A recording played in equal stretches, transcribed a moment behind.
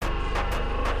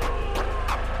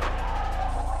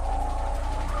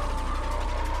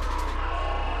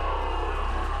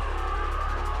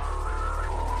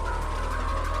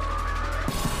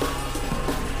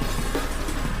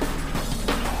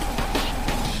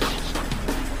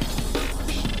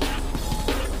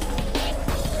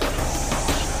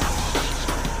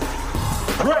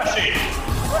Crashing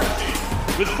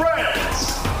with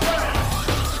Friends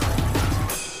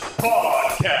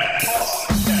Podcast.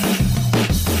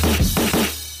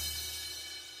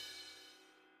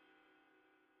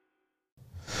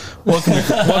 Welcome to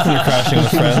Crashing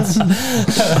with Friends.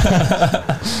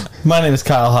 My name is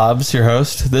Kyle Hobbs, your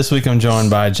host. This week I'm joined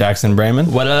by Jackson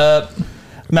Brayman. What up?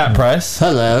 Matt Price.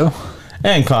 Hello.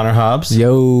 And Connor Hobbs.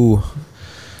 Yo.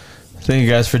 Thank you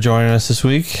guys for joining us this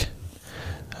week.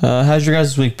 How's your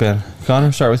guys' week been?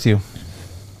 Connor, start with you.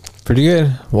 Pretty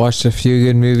good. Watched a few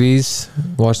good movies.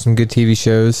 Watched some good TV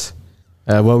shows.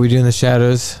 What We Do in the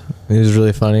Shadows. It was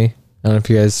really funny. I don't know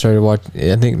if you guys started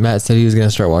watching. I think Matt said he was going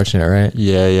to start watching it, right?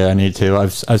 Yeah, I need to.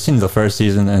 I've seen the first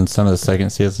season and some of the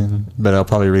second season, but I'll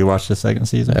probably rewatch the second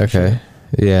season. Okay.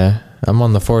 Sure. Yeah. I'm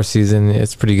on the fourth season.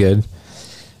 It's pretty good.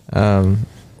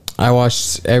 I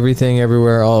watched Everything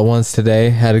Everywhere All at Once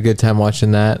today. Had a good time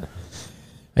watching that.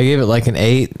 I gave it like an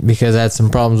 8 because I had some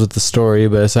problems with the story,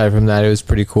 but aside from that, it was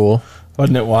pretty cool.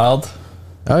 Wasn't it wild?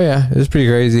 Oh yeah, it was pretty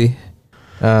crazy.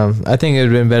 I think it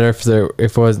would have been better if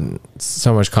it wasn't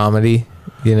so much comedy.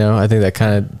 You know, I think that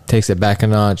kind of takes it back a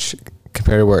notch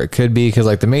compared to where it could be. Because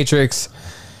like The Matrix,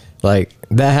 like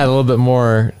that had a little bit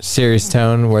more serious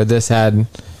tone, where this it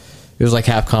was like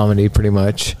half comedy pretty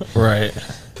much. Right.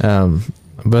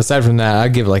 But aside from that,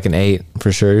 I'd give it like an 8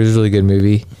 for sure. It was a really good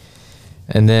movie.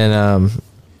 And then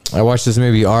I watched this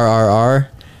movie RRR.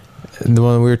 The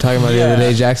one we were talking about the other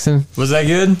day, Jackson. Was that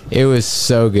good? It was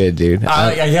so good, dude.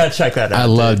 I gotta check that out. I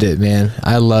loved it, man.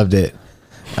 I loved it.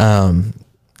 It's on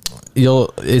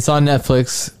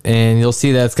Netflix, and you'll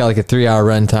see that it's got like a 3-hour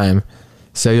runtime.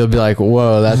 So you'll be like,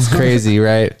 whoa, that's crazy,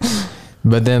 right?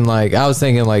 But then like I was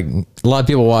thinking like a lot of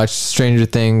people watch Stranger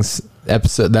Things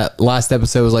episode. That last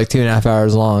episode was like 2.5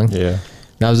 hours long. Yeah.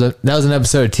 That was an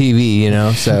episode of TV, you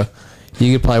know, so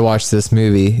you could probably watch this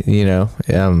movie, you know.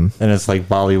 And it's like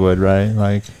Bollywood, right?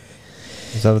 Like,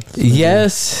 is that what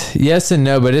yes and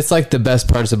no, but it's like the best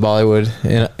parts of Bollywood,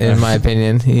 in my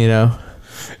opinion, you know.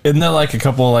 Isn't there like a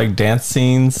couple of like dance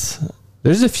scenes?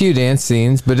 There's a few dance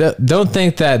scenes, but don't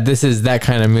think that this is that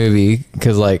kind of movie,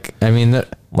 because like, I mean,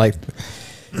 like,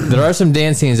 there are some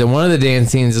dance scenes, and one of the dance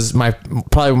scenes is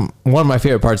probably one of my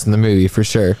favorite parts in the movie for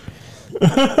sure.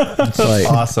 It's like,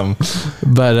 awesome.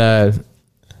 But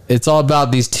it's all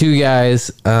about these two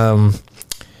guys.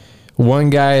 One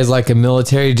guy is like a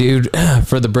military dude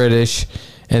for the British,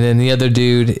 and then the other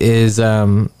dude is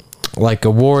like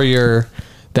a warrior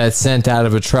that's sent out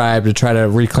of a tribe to try to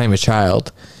reclaim a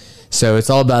child. So it's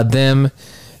all about them.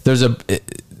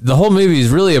 The whole movie is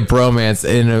really a bromance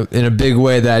in a big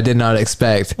way that I did not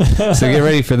expect. So get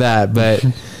ready for that. But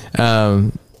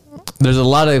there's a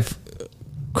lot of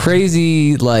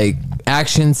crazy like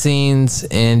action scenes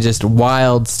and just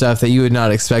wild stuff that you would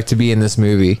not expect to be in this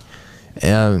movie.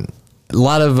 A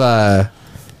lot of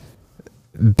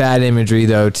bad imagery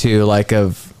though too, like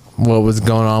of what was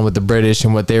going on with the British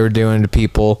and what they were doing to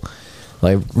people,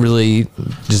 like really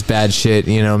just bad shit,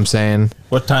 you know what I'm saying?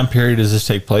 What time period does this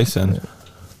take place in?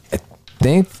 I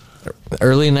think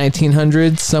early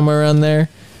 1900s, somewhere around there.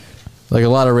 Like a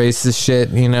lot of racist shit,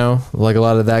 you know, like a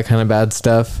lot of that kind of bad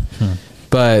stuff.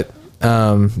 But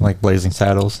like Blazing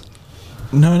Saddles?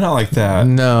 No, not like that.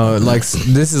 No, like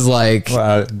this is like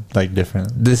like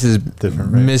different. This is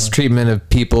different mistreatment of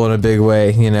people in a big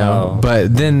way, you know. Oh.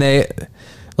 But then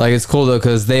like it's cool though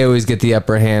because they always get the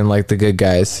upper hand, like the good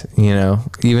guys, you know.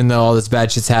 Even though all this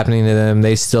bad shit's happening to them,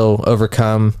 they still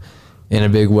overcome in a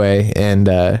big way, and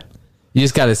you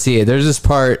just got to see it. There's this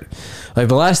part, like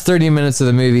the last 30 minutes of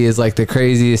the movie is like some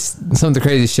of the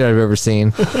craziest shit I've ever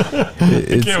seen.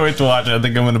 I can't wait to watch it. I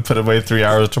think I'm going to put away 3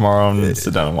 hours tomorrow and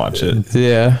sit down and watch it.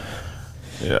 Yeah.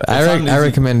 I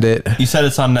recommend it. You said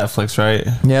it's on Netflix, right?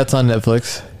 Yeah, it's on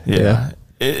Netflix. Yeah.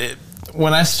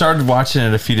 When I started watching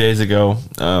it a few days ago,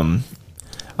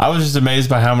 I was just amazed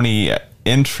by how many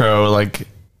intro like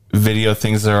video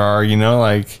things there are, you know,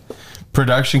 like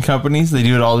production companies, they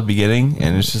do it all at the beginning,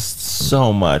 and it's just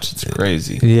so much. It's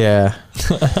crazy. Yeah.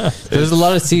 There's a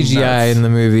lot of CGI nuts in the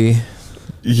movie.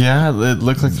 Yeah, it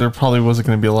looked like there probably wasn't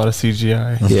going to be a lot of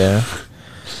CGI. Yeah.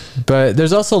 But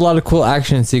there's also a lot of cool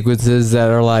action sequences that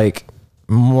are like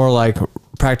more like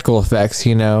practical effects,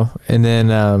 you know, and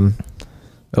then a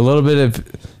little bit of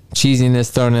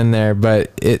cheesiness thrown in there,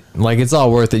 but it's all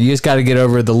worth it. You just got to get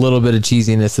over the little bit of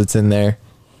cheesiness that's in there,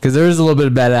 because there is a little bit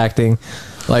of bad acting.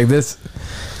 Like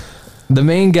the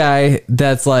main guy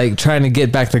that's like trying to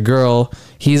get back the girl,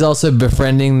 he's also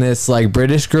befriending this like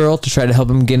British girl to try to help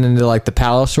him get into like the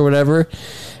palace or whatever,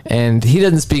 and he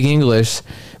doesn't speak English,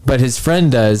 but his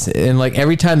friend does, and like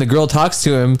every time the girl talks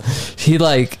to him, he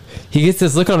gets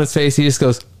this look on his face. He just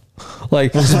goes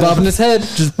like just bobbing his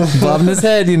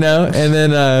head, you know. And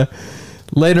then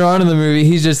later on in the movie,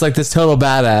 he's just like this total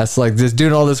badass, like just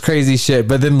doing all this crazy shit.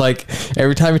 But then like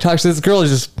every time he talks to this girl,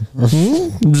 he's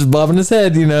just bobbing his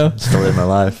head, you know. Story of my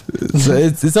life. So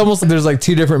it's almost like there's like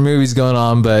two different movies going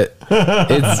on, but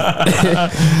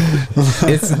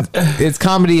it's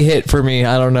comedy hit for me.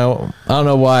 I don't know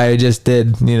why I just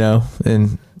did, you know.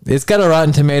 And it's got a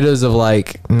Rotten Tomatoes of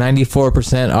like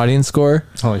 94% audience score.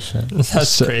 Holy shit.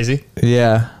 That's crazy.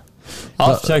 Yeah.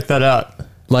 I'll have to check that out.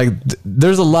 Like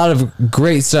there's a lot of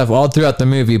great stuff all throughout the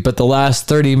movie, but the last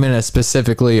 30 minutes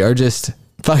specifically are just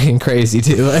fucking crazy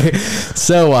too. Like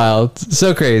so wild,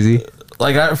 so crazy.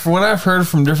 Like from what I've heard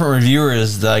from different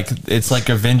reviewers, like it's like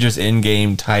Avengers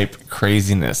Endgame type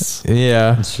craziness.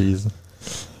 Yeah. Jeez.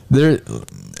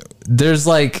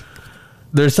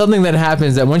 There's something that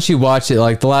happens that once you watch it,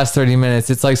 like the last 30 minutes,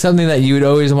 it's like something that you would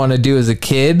always want to do as a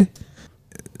kid.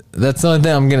 That's the only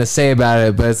thing I'm going to say about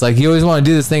it, but it's like you always want to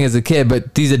do this thing as a kid,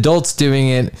 but these adults doing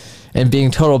it and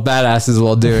being total badasses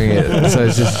while doing it. So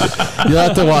it's just, you'll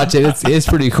have to watch it. It's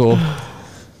pretty cool.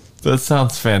 That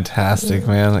sounds fantastic,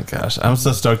 man. Gosh, I'm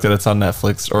so stoked that it's on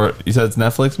Netflix. Or you said it's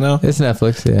Netflix now? It's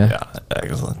Netflix, yeah. Yeah,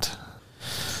 excellent.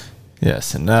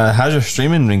 Yes, and how's your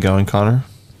streaming been going, Connor?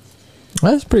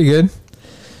 That's pretty good.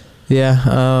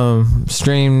 Yeah,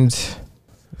 streamed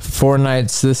 4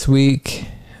 nights this week.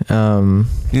 You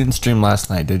didn't stream last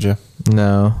night, did you?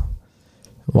 No.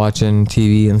 Watching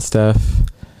TV and stuff.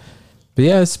 But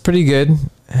yeah, it's pretty good.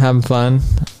 Having fun.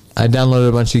 I downloaded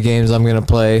a bunch of games I'm going to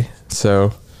play.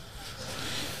 So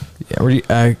yeah,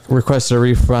 I requested a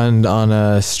refund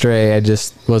on Stray. I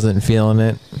just wasn't feeling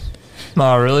it.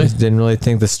 Oh, really? Just didn't really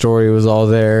think the story was all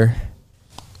there.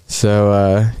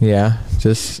 So yeah,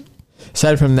 just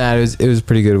aside from that, it was a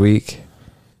pretty good week.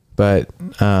 But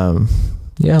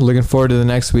yeah, looking forward to the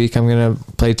next week. I'm gonna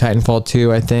play Titanfall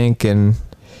 2, I think, and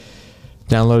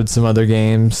download some other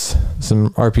games, some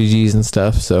RPGs and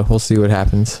stuff. So we'll see what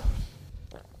happens.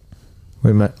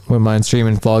 Wouldn't mind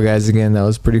streaming Fall Guys again. That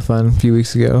was pretty fun a few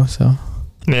weeks ago. So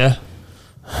Yeah.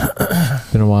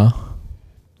 been a while.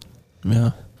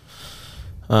 Yeah.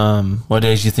 What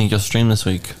days do you think you'll stream this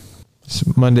week? It's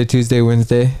Monday, Tuesday,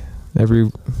 Wednesday, every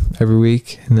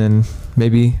week, and then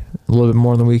maybe a little bit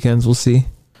more on the weekends. We'll see.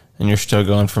 And you're still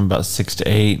going from about 6 to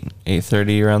 8,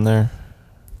 8:30 around there?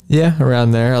 Yeah, around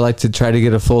there. I like to try to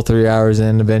get a full 3 hours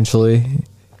in eventually,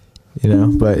 you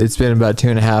know, but it's been about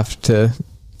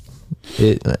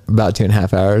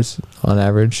 2.5 hours on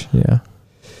average. Yeah.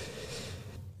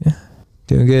 Yeah.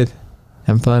 Doing good.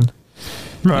 Having fun.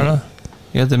 Right on.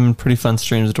 Yeah, they've been pretty fun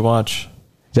streams to watch.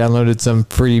 Downloaded some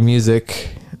free music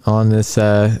on this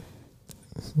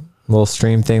little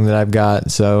stream thing that I've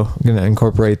got, so I'm going to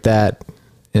incorporate that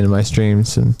into my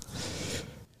streams and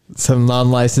some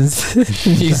non-licensed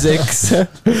music, so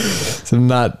some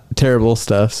not terrible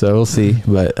stuff, so we'll see.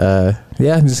 But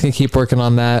yeah, I'm just gonna keep working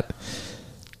on that,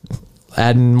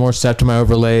 adding more stuff to my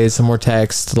overlays, some more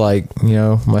text, like, you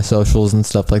know, my socials and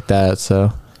stuff like that.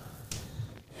 So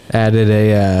added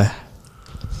a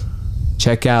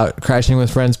check out Crashing with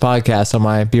Friends podcast on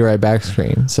my Be Right Back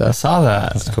screen. So I saw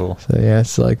that. That's cool. So yeah,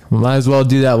 it's like might as well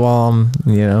do that while I'm,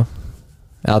 you know,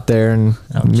 out there, and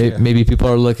maybe people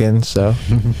are looking. So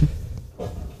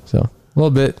so a little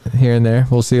bit here and there.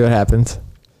 We'll see what happens.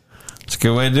 It's a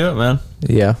good way to do it, man.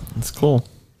 Yeah. It's cool.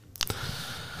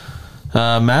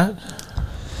 Matt,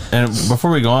 and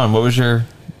before we go on, what was your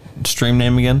stream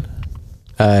name again?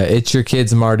 It's Your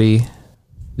Kids Marty,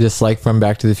 just like from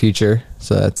Back to the Future.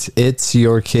 So that's It's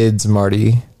Your Kids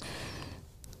Marty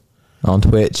on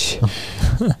Twitch.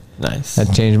 Nice. I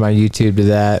changed my YouTube to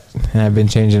that, and I've been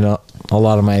changing a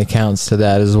lot of my accounts to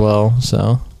that as well.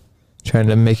 So trying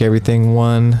to make everything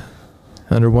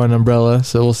under one umbrella.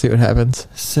 So we'll see what happens.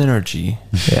 Synergy.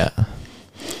 Yeah.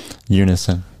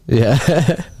 Unison. Yeah.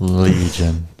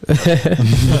 Legion.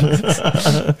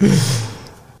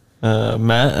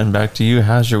 Matt, and back to you.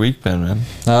 How's your week been, man?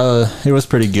 It was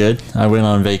pretty good. I went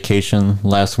on vacation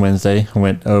last Wednesday. I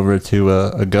went over to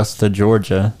Augusta,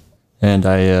 Georgia, and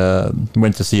I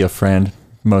went to see a friend.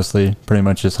 Mostly, pretty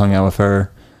much just hung out with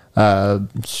her.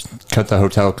 Cut the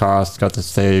hotel costs. Got to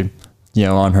stay, you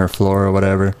know, on her floor or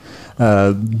whatever.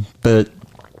 But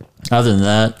other than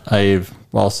that, I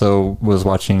also was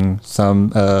watching some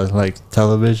like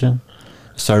television.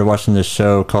 Started watching this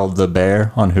show called The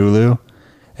Bear on Hulu.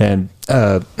 And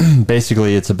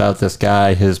basically, it's about this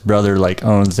guy. His brother like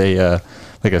owns a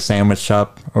like a sandwich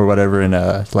shop or whatever in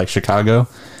like Chicago.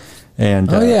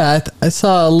 And oh yeah, I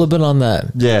saw a little bit on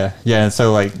that. Yeah. And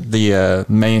so like the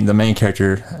main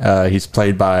character, he's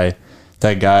played by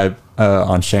that guy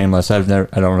on Shameless. I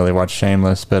don't really watch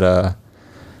Shameless, but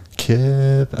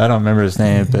Kip. I don't remember his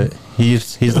name, but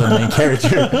he's the main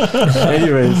character.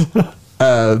 Anyways,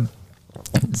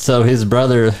 so his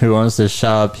brother who owns this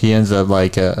shop, he ends up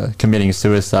like committing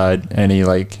suicide, and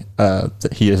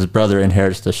his brother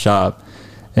inherits the shop.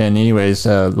 And anyways,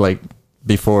 like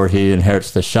before he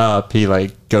inherits the shop, he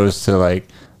like goes to like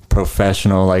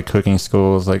professional like cooking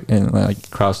schools like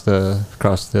across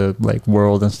the like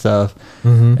world and stuff.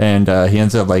 And he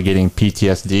ends up like getting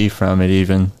PTSD from it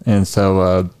even. And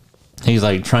so he's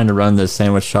like trying to run this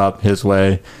sandwich shop his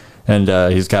way, and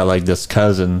he's got like this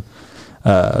cousin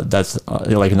that's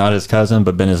like not his cousin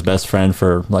but been his best friend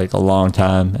for like a long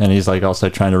time, and he's like also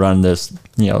trying to run this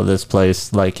this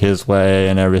place like his way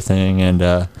and everything.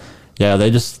 And yeah, they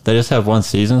just have one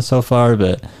season so far,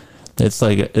 but it's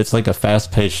like a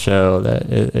fast-paced show that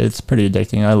it's pretty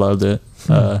addicting. I loved it.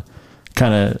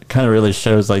 Kind of really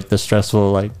shows like the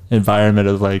stressful like environment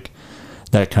of like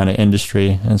that kind of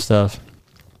industry and stuff.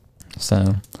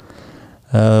 So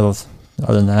other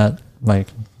than that, like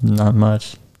not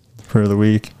much for the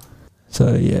week.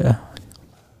 So yeah,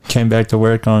 came back to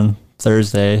work on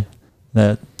Thursday.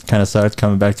 That kind of sucks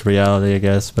coming back to reality, I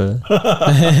guess, but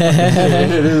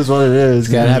it is what it is.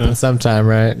 It's gotta happen sometime,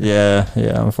 right? Yeah,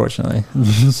 unfortunately.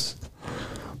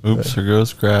 Oops, there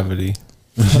goes gravity.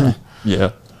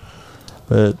 Yeah,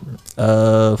 but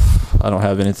I don't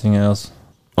have anything else.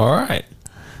 All right.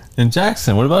 And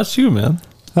Jackson, what about you, man?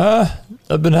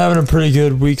 I've been having a pretty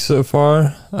good week so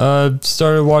far.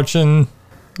 Started watching,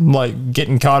 like,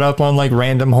 getting caught up on like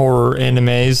random horror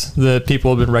animes that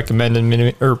people have been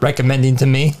recommending to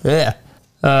me. Yeah.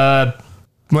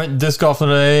 Went disc golf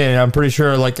today, and I'm pretty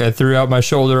sure like I threw out my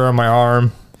shoulder or my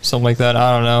arm, something like that.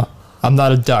 I don't know. I'm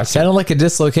not a doctor. Sounded like a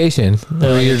dislocation the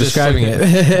way you're describing it.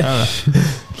 I don't know.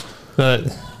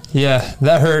 But yeah,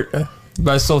 that hurt.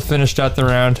 But I still finished out the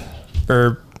round,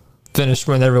 or finished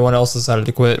when everyone else decided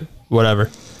to quit. Whatever.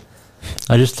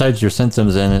 I just typed your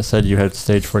symptoms in. It said you had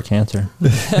stage 4 cancer.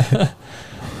 It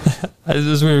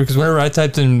was weird because whenever I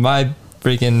typed in my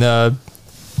freaking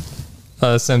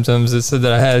symptoms, it said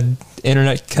that I had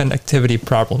internet connectivity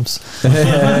problems.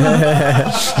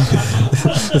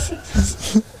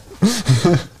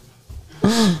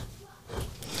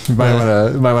 You might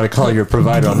want to call your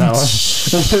provider on that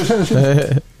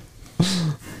one.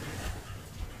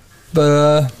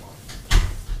 But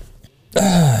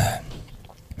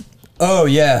oh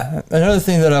yeah, another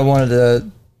thing that I wanted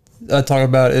to talk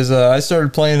about is I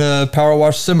started playing a Power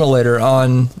Wash Simulator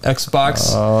on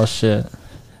Xbox. Oh shit!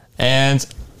 And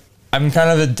I'm kind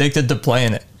of addicted to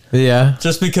playing it. Yeah.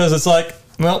 Just because it's like,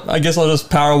 well, I guess I'll just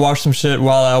power wash some shit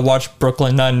while I watch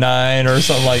Brooklyn Nine-Nine or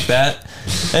something like that.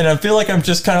 And I feel like I'm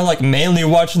just kind of like mainly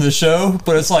watching the show,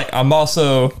 but it's like I'm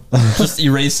also just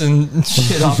erasing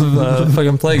shit off of the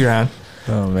fucking playground.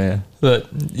 Oh man! But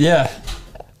yeah,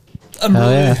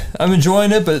 I'm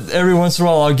enjoying it. But every once in a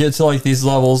while, I'll get to like these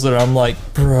levels that I'm like,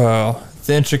 bro,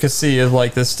 the intricacy of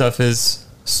like this stuff is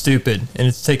stupid, and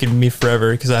it's taken me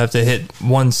forever because I have to hit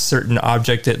one certain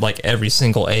object at like every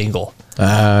single angle.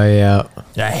 Oh yeah.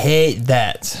 And I hate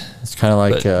that. It's kind of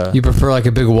like You prefer like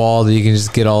a big wall that you can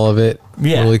just get all of it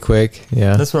really quick.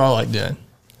 Yeah. That's what I like doing.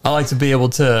 I like to be able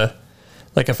to,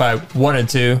 like, if I wanted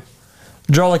to,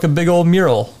 draw like a big old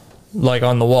mural, like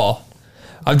on the wall.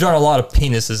 I've drawn a lot of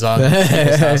penises on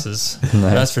people's houses. Nice.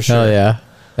 That's for sure. Hell yeah,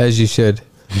 as you should.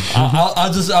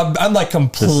 I'm like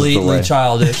completely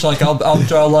childish. Like I'll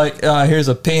draw like here's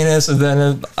a penis, and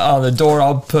then on the door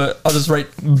I'll just write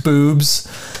boobs.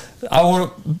 I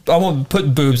won't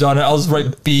put boobs on it. I'll just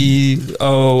write BOOBS.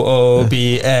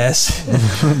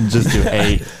 just do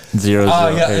 8 0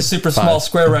 I got a super small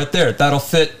square right there. That'll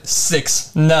fit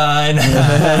 6 9.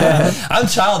 I'm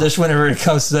childish whenever it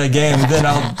comes to that game. Then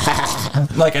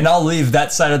I'll leave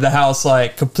that side of the house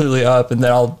like completely up, and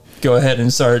then I'll go ahead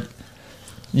and start,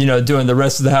 doing the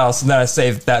rest of the house, and then I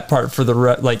save that part for the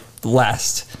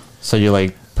last. So you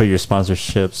like put your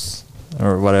sponsorships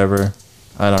or whatever,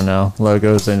 I don't know,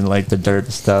 logos and like the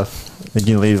dirt stuff. Then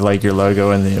you leave like your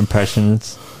logo and the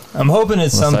impressions. I'm hoping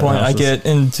at some point I get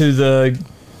into the.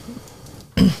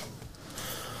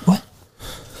 What?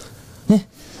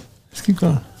 Let's keep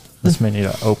going. This may need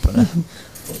to open it.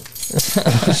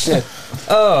 Shit.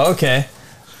 Oh, okay.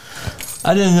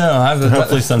 I didn't know.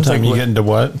 Hopefully sometime you get into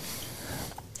what?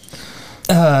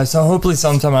 So hopefully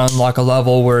sometime I unlock a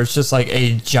level where it's just like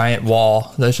a giant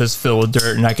wall that's just filled with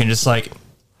dirt, and I can just like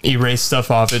erase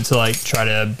stuff off it to like try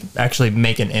to actually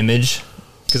make an image,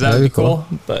 because that would be cool.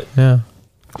 But yeah,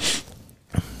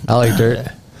 I like dirt.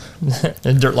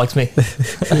 And dirt likes me.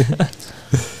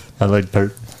 I like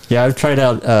dirt. Yeah, I've tried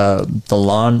out the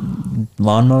lawn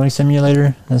mowing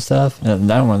simulator and stuff, and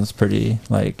that one's pretty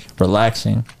like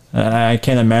relaxing. And I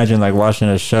can't imagine like watching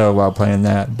a show while playing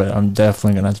that, but I'm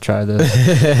definitely gonna have to try this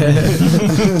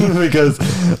because,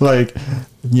 like,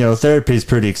 you know, therapy is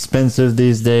pretty expensive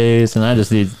these days, and I just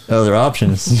need other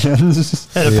options.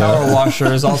 And a power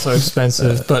washer is also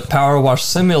expensive, but Power Wash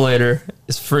Simulator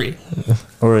is free.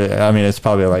 Or I mean, it's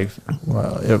probably like,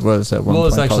 well, it was at one Well,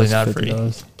 point. it's actually probably not free.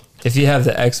 $50. If you have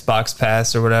the Xbox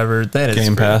Pass or whatever, then it's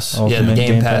Game free. Pass. Yeah, the Ultimate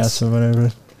Game Pass. or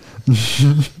whatever.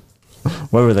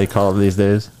 What were they called these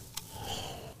days?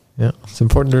 Yeah, it's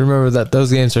important to remember that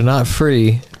those games are not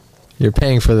free. You're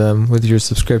paying for them with your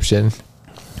subscription.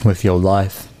 With your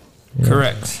life. Yeah.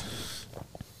 Correct.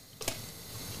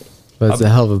 But it's a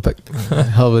hell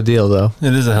of a deal, though.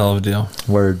 It is a hell of a deal.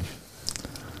 Word.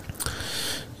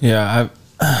 Yeah,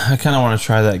 I kind of want to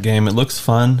try that game. It looks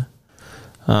fun,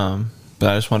 but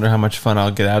I just wonder how much fun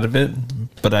I'll get out of it.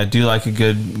 But I do like a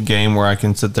good game where I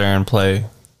can sit there and play,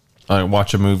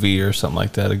 watch a movie or something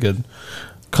like that. A good,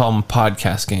 call them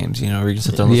podcast games, you know, where you can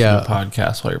sit there and listen to a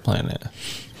podcast while you're playing it.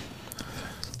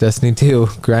 Destiny 2,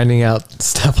 grinding out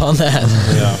stuff on that.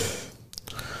 Yeah.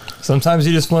 Sometimes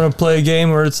you just want to play a game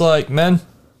where it's like, man,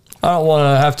 I don't want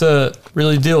to have to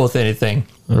really deal with anything.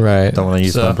 Right. Don't want to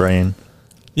use my brain.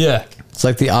 Yeah. It's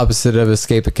like the opposite of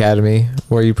Escape Academy,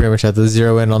 where you pretty much have to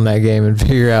zero in on that game and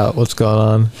figure out what's going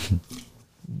on.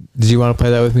 Did you want to play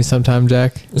that with me sometime,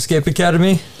 Jack? Escape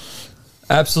Academy?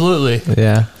 Absolutely.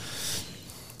 Yeah.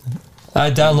 I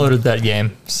downloaded that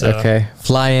game. So Okay.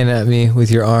 Fly in at me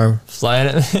with your arm. Flying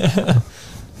it.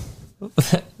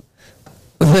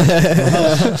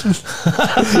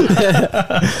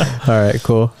 All right,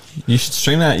 cool. You should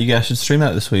stream that. You guys should stream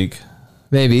that this week.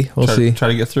 Maybe. We'll see. Try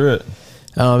to get through it.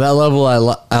 That level I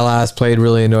last played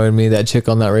really annoyed me. That chick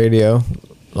on that radio.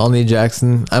 I'll need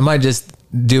Jackson. I might just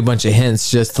do a bunch of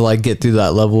hints just to like get through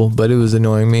that level, but it was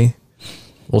annoying me.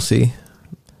 We'll see.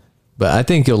 But I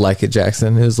think you'll like it,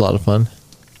 Jackson. It was a lot of fun.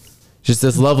 Just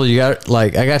this level, you got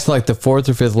like, I got to like the 4th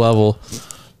or 5th level,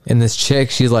 and this chick,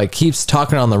 she like keeps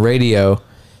talking on the radio,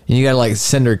 and you got to like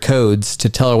send her codes to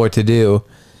tell her what to do.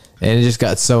 And it just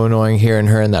got so annoying hearing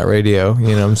her in that radio.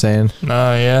 You know what I'm saying? Oh,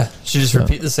 yeah. She just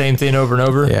repeat the same thing over and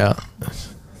over. Yeah.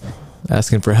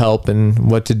 Asking for help and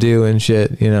what to do and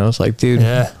shit. You know, it's like, dude,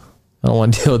 Yeah. I don't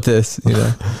want to deal with this, you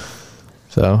know?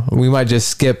 So we might just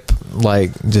skip,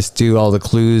 like, just do all the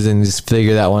clues and just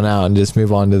figure that one out and just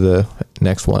move on to the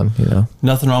next one, you know?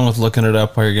 Nothing wrong with looking it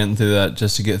up while you're getting through that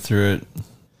just to get through it.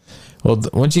 Well,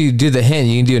 once you do the hint,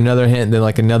 you can do another hint, then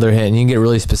like another hint, and you can get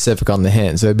really specific on the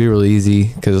hint. So it'd be really easy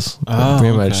because it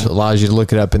pretty much allows you to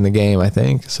look it up in the game, I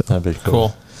think. So That'd be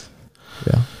Cool.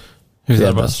 yeah. Have you Yeah, thought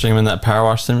about but- streaming that Power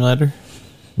Wash Simulator?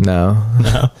 No.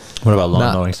 What about lawn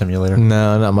Not- mowing simulator?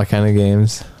 No, not my kind of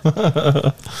games.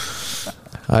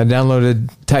 I downloaded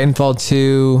Titanfall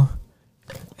 2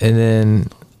 and then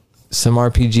some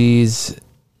RPGs.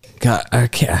 God,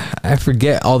 I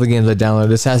forget all the games I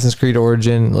downloaded. Assassin's Creed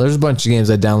Origin. There's a bunch of games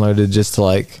I downloaded just to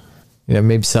like, you know,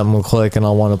 maybe something will click and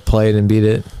I'll want to play it and beat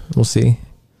it. We'll see.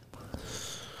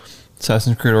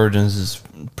 Assassin's Creed Origins is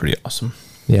pretty awesome.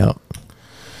 Yeah.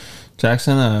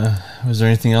 Jackson, was there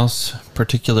anything else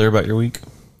particular about your week?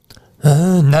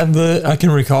 Not that I can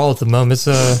recall at the moment.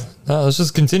 So let's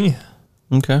just continue.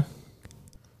 Okay.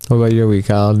 What about your week,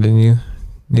 Kyle? Didn't you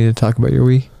need to talk about your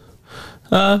week?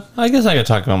 I guess I could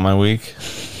talk about my week.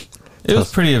 It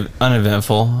was pretty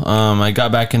uneventful. I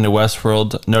got back into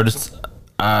Westworld.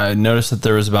 I noticed that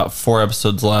there was about 4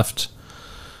 episodes left,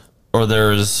 or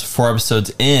there's 4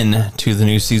 episodes in to the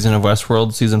new season of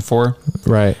Westworld, season 4.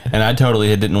 Right. And I totally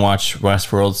didn't watch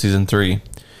Westworld season 3,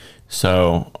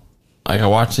 so like I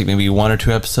watched like maybe 1 or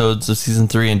 2 episodes of season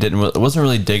 3 and wasn't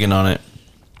really digging on it.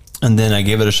 And then I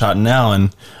gave it a shot now,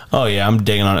 and oh yeah, I'm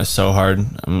digging on it so hard.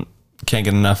 Can't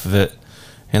get enough of it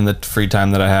in the free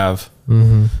time that I have.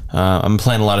 I'm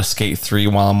playing a lot of Skate 3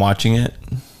 while I'm watching it.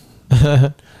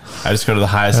 I just go to the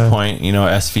highest point, you know,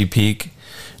 SV Peak,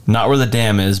 not where the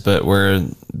dam is, but where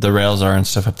the rails are and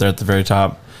stuff up there at the very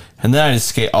top. And then I just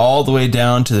skate all the way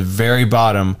down to the very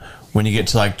bottom when you get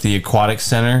to like the aquatic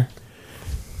center,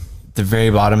 the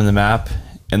very bottom of the map.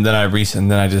 And then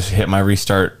I just hit my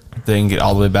restart thing, get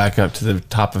all the way back up to the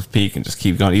top of Peak and just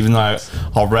keep going. Even though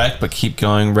I'll wreck, but keep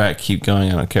going, keep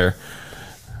going. I don't care.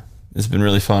 It's been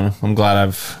really fun. I'm glad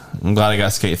I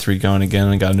got Skate 3 going again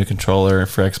and got a new controller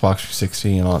for Xbox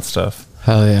 360 and all that stuff.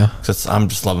 Hell yeah. 'Cause I'm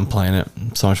just loving playing it.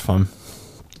 It's so much fun.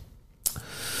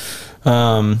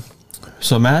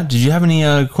 So Matt, did you have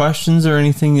any questions or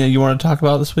anything that you want to talk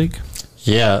about this week?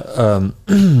 Yeah.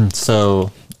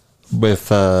 So with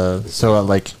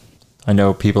like I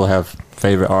know people have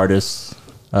favorite artists,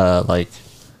 like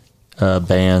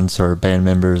bands or band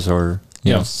members or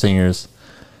you know singers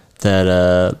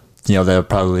that that are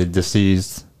probably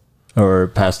deceased or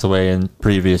passed away in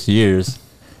previous years.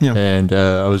 Yeah. And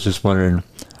I was just wondering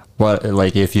what,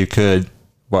 like, if you could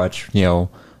watch,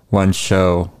 one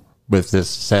show with this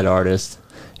said artist,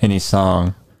 any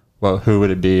song, well, who would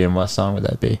it be and what song would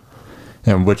that be?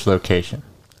 And which location,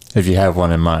 if you have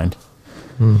one in mind.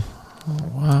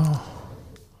 Wow.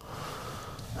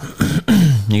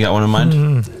 You got one in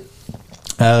mind?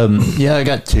 Yeah, I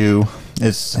got two.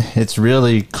 It's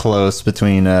really close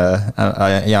between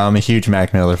I'm a huge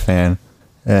Mac Miller fan,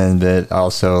 and I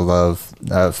also love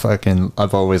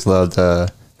I've always loved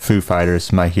Foo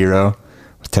Fighters, My Hero,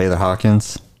 with Taylor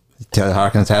Hawkins. Taylor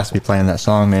Hawkins has to be playing that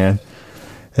song, man.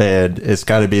 And it's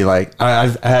got to be like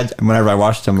I've had, whenever I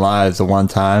watched him live the one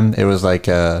time, it was like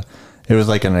an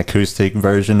acoustic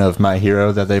version of My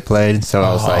Hero that they played. So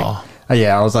I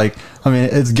was like, I mean,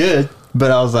 it's good,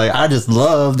 but I was like, I just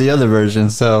love the other version.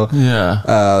 So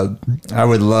Yeah. I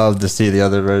would love to see the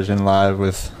other version live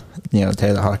with,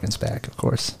 Taylor Hawkins back, of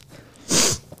course.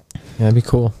 That'd be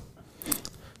cool.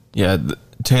 Yeah,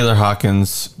 Taylor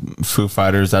Hawkins, Foo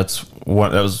Fighters, that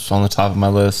was on the top of my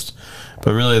list.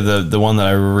 But really, the one that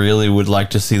I really would like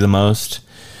to see the most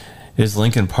is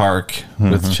Linkin Park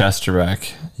with Chester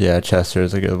back. Yeah, Chester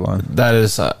is a good one. That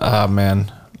is,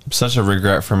 man, such a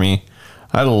regret for me.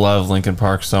 I love Linkin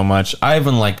Park so much. I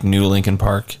even like new Linkin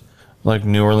Park, like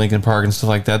newer Linkin Park and stuff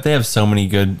like that. They have so many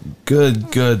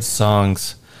good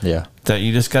songs. Yeah. That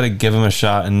you just got to give them a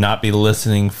shot and not be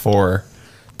listening for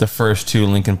the first two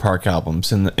Linkin Park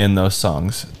albums in those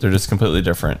songs. They're just completely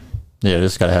different. Yeah,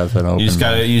 just gotta have an open. You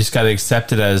just gotta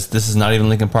accept it as this is not even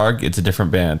Linkin Park. It's a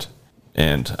different band,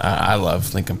 and I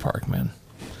love Linkin Park, man.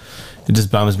 It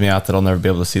just bums me out that I'll never be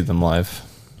able to see them live.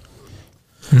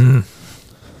 I don't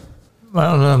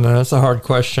know, man. That's a hard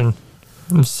question.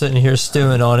 I'm sitting here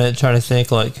stewing on it, trying to think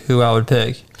like who I would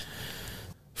pick.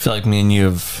 I feel like me and you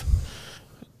have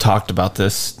talked about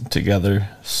this together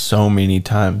so many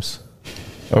times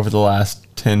over the last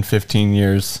 10, 15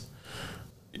 years.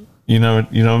 You know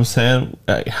what I'm saying?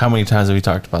 How many times have we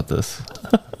talked about this?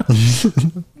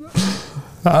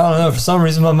 I don't know. For some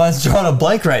reason, my mind's drawing a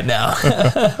blank right now.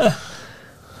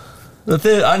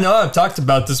 I know I've talked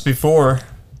about this before,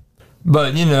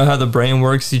 but you know how the brain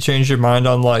works. You change your mind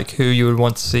on like who you would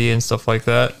want to see and stuff like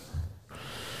that.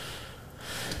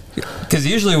 Because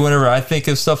usually, whenever I think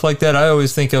of stuff like that, I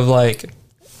always think of like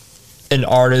an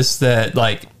artist that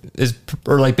like is,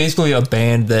 or like basically a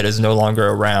band that is no longer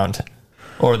around,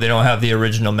 or they don't have the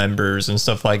original members and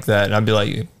stuff like that. And I'd be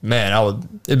like, man,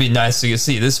 it'd be nice to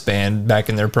see this band back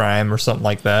in their prime or something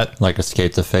like that. Like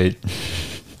Escape the Fate.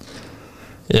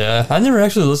 Yeah, I never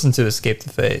actually listened to Escape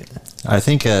the Fate. I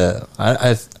think,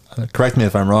 I correct me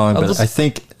if I'm wrong, but I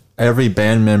think every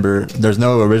band member, there's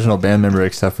no original band member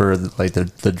except for like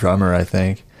the drummer, I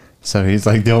think. So he's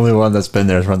like the only one that's been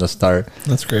there from the start.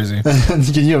 That's crazy. Can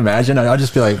you imagine? I'll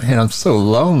just be like, man, I'm so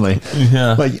lonely.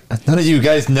 Yeah. Like, none of you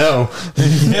guys know.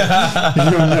 Yeah.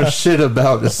 You don't know shit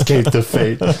about Escape the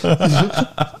Fate.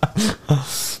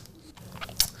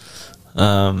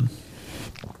 I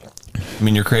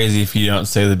mean, you're crazy if you don't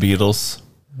say the Beatles.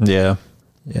 Yeah.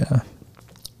 Yeah.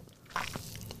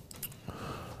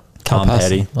 Tom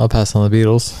Petty. I'll pass on the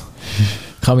Beatles.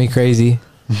 Call me crazy.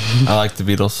 I like the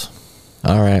Beatles.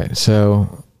 All right,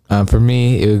 so for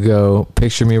me, it would go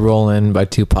 "Picture Me Rolling" by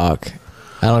Tupac.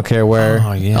 I don't care where.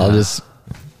 Oh, yeah. I'll just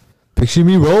picture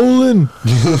me rolling.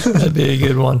 That'd be a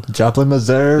good one. Joplin,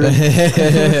 Missouri.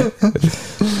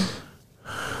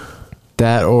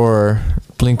 That or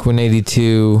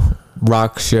Blink-182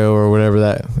 Rock Show or whatever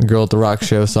that Girl at the Rock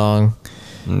Show song.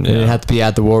 And it'd have to be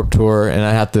at the Warped Tour, and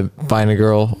I'd have to find a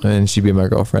girl, and she'd be my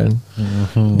girlfriend.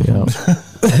 Mm-hmm. You know?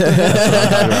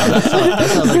 That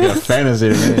sounds like a fantasy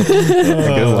to me.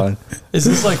 A good one. Is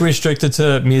this like restricted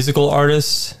to musical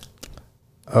artists?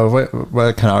 Oh,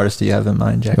 what kind of artist do you have in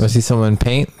mind, You Jackson? want to see someone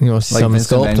paint? You want to see Like someone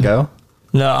Vincent Van sculpt? Gogh?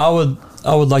 No,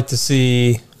 I would like to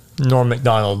see Norm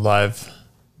Macdonald live.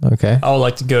 Okay. I would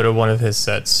like to go to one of his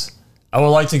sets. I would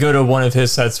like to go to one of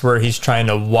his sets where he's trying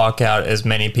to walk out as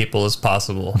many people as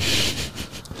possible.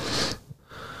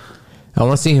 I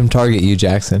want to see him target you,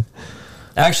 Jackson.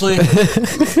 Actually,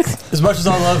 as much as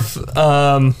I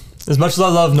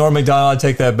love Norm Macdonald, I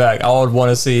take that back. I would want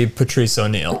to see Patrice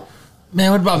O'Neal.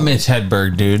 Man, what about Mitch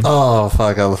Hedberg, dude? Oh,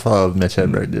 fuck. I love Mitch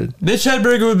Hedberg, dude. Mitch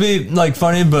Hedberg would be like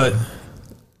funny, but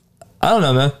I don't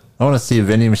know, man. I want to see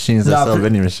vending machines that sell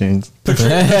vending machines.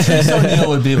 Patrice O'Neal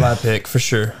would be my pick for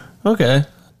sure. Okay.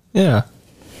 Yeah.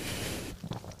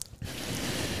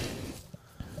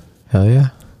 Hell yeah.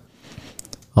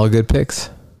 All good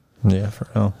picks. Yeah, for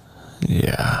real.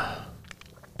 Yeah.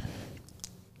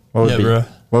 What would Yeah, be, bro.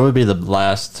 What would be the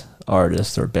last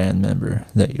artist or band member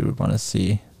that you would want to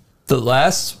see? The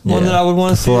last one Yeah. that I would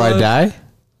want to see. Before I live? die?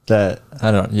 That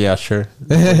I don't. Yeah, sure.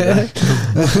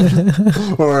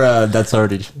 Or that's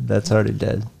already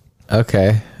dead.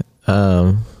 Okay.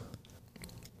 I'm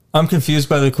confused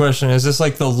by the question. Is this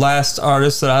like the last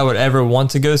artist that I would ever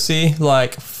want to go see?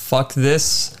 Like, fuck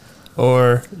this?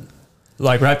 Or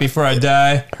like right before I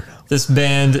die, this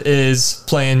band is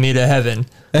playing me to heaven?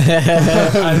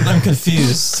 I'm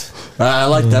confused. I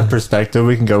like that perspective.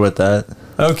 We can go with that.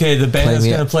 Okay, the band is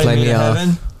going to play me to off.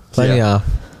 heaven? Play me Yeah. off.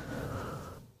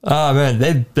 Oh,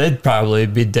 man, they'd probably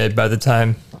be dead by the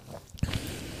time.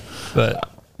 But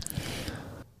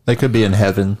They could be in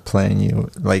heaven playing you,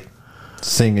 like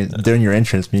singing, doing your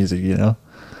entrance music. You know.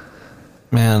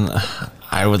 Man,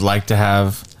 I would like to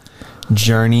have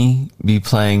Journey be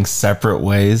playing separate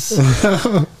ways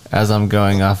as I'm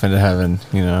going off into heaven,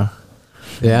 you know.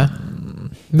 Yeah.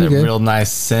 That Okay. real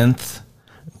nice synth.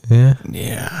 Yeah.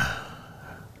 Yeah.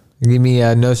 Give me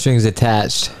No Strings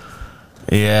Attached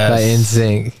Yes. by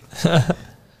NSYNC.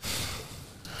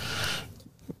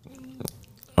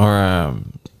 Or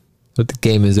But the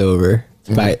game is over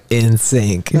by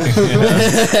NSYNC.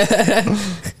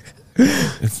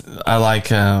 I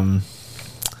like a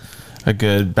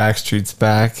good Backstreet's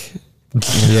Back.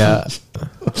 Yeah.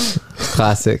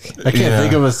 Classic. I can't Yeah.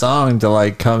 think of a song to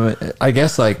like come. I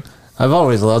guess like I've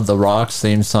always loved the Rock's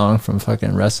theme song from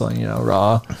fucking wrestling. You know,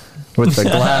 Raw with the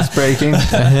glass breaking.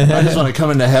 I just want to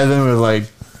come into heaven with like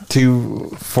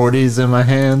 2 40s in my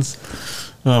hands.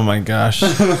 Oh my gosh.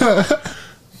 I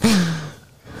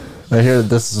hear that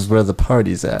this is where the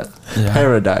party's at. Yeah.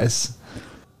 Paradise.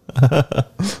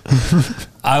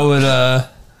 I would,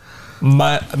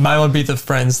 mine would be the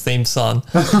Friends theme song.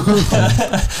 Yes,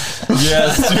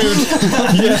 dude.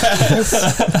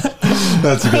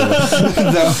 That's a good one.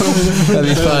 That'd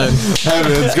be fun.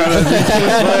 Heaven's gonna be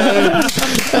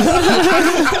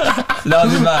That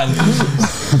would be mine.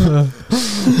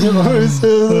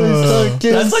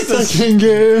 That's like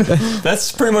the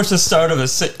That's pretty much the start of a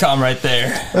sitcom right there.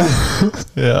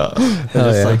 Yeah. just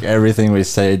yeah. like everything we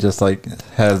say, just like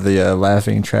have the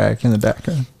laughing track in the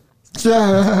background.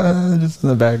 Just in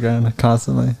the background,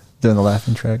 constantly doing the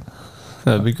laughing track.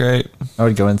 That'd be great. I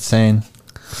would go insane.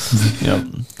 Yep.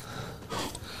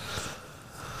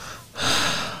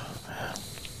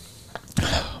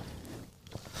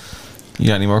 You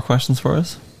got any more questions for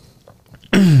us?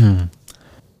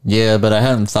 Yeah, but I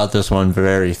hadn't thought this one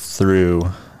very through.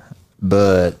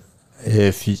 But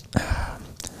if you,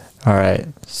 all right,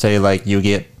 say like you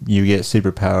get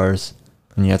superpowers,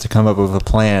 and you have to come up with a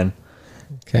plan.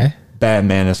 Okay.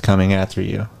 Batman is coming after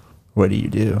you. What do you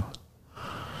do?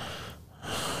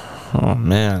 Oh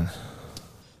man.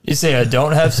 You say I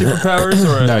don't have superpowers,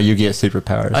 or No, you get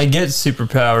superpowers. I get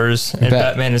superpowers and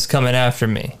Batman is coming after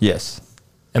me? Yes,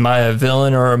 Am I a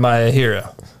villain or am I a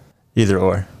hero? either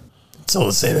or. It's all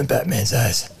the same in Batman's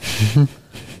eyes.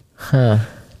 Huh.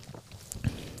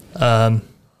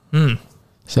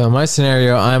 So in my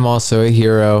scenario, I'm also a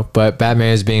hero, but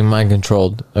Batman is being mind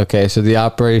controlled. Okay, so the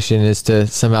operation is to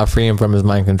somehow free him from his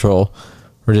mind control,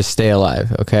 or just stay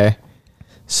alive. Okay,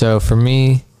 so for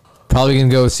me, probably gonna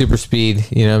go with super speed.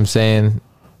 You know what I'm saying?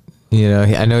 You know,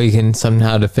 I know he can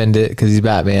somehow defend it because he's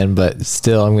Batman, but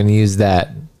still, I'm gonna use that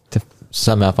to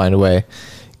somehow find a way,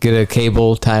 get a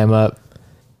cable, tie him up.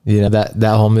 You know,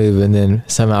 that whole move, and then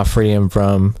somehow free him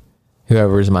from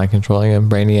whoever is mind controlling him,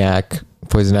 Brainiac,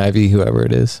 Poison Ivy, whoever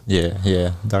it is.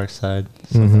 Yeah, Dark Side,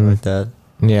 something like that.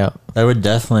 Yeah. That would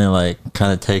definitely like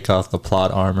kind of take off the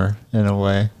plot armor in a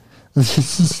way,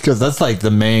 because that's like the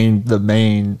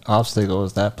main obstacle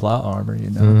is that plot armor,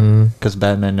 you know. Because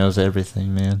Batman knows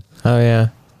everything, man. Oh yeah.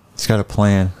 He's got a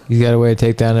plan. He's got a way to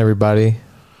take down everybody,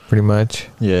 pretty much.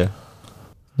 Yeah.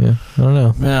 Yeah. I don't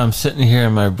know. Man, I'm sitting here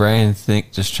in my brain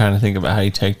just trying to think about how you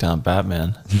take down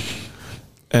Batman.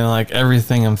 And like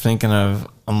everything I'm thinking of,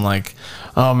 I'm like,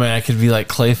 oh man, I could be like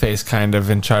Clayface kind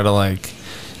of and try to like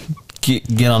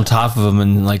get on top of him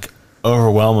and like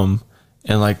overwhelm him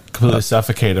and like completely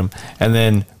suffocate him. And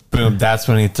then boom, that's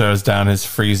when he throws down his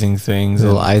freezing things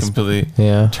Little and ice- completely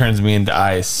yeah. turns me into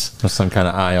ice. With some kind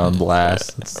of ion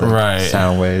blast. It's like Right.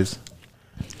 sound waves.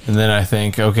 And then I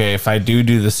think, okay, if I do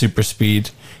the super speed,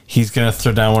 he's gonna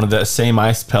throw down one of that same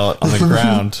ice pellet on the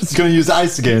ground. He's gonna use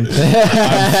ice again.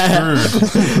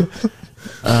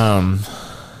 I'm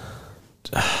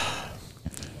screwed.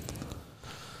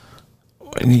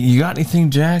 You got anything,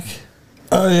 Jack?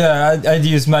 Oh yeah, I'd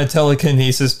use my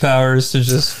telekinesis powers to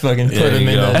just fucking put There him you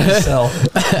in go. a cell.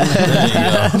 There you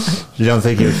go. You don't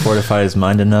think he would fortify his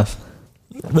mind enough?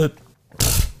 But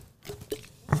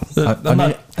I'm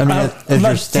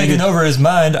not taking over his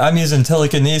mind. I'm using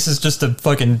telekinesis just to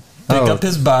fucking pick up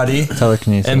his body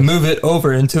Telekinesis. and move it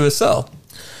over into a cell.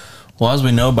 Well, as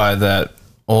we know by that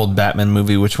old Batman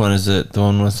movie, which one is it? The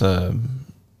one with the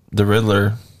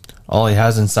Riddler. All he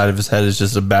has inside of his head is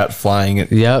just a bat flying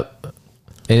it. Yep.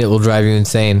 And it will drive you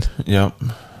insane. Yep.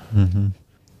 Mm-hmm.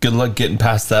 Good luck getting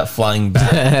past that flying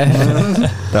bat.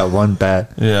 That one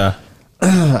bat. Yeah.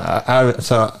 I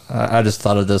just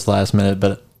thought of this last minute,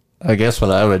 but I guess what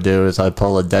I would do is I'd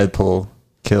pull a Deadpool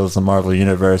kills the Marvel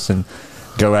Universe and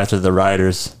go after the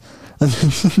writers.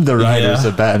 The writers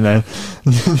of Batman.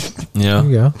 Yeah. There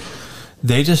you go.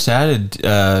 They just added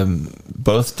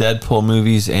both Deadpool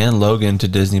movies and Logan to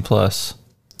Disney Plus.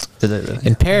 Did they really?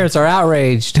 And parents are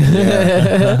outraged.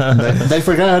 They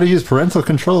forgot how to use parental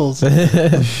controls.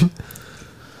 I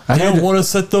don't want to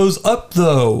set those up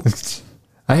though.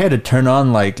 I had to turn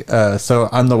on so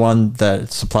I'm the one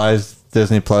that supplies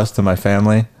Disney Plus to my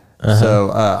family.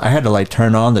 So I had to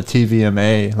turn on the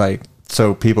TVMA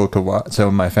so people could watch,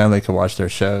 so my family could watch their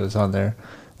shows on there.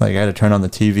 I had to turn on the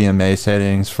TVMA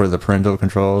settings for the parental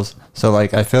controls. So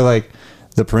I feel like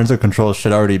the parental controls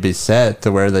should already be set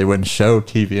to where they wouldn't show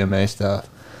TVMA stuff.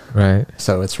 Right.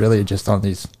 So it's really just on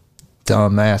these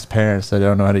dumb ass parents that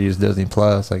don't know how to use Disney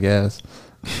Plus, I guess.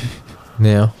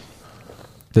 Yeah.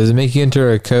 Does it make you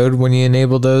enter a code when you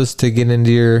enable those to get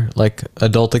into your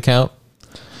adult account?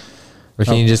 Or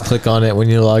can you just click on it when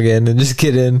you log in and just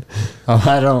get in?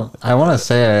 Oh, I want to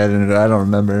say I didn't. I don't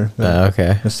remember.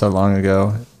 Okay. It was so long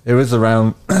ago. It was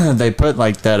around. They put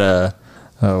that.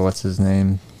 What's his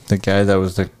name? The guy that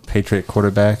was the Patriot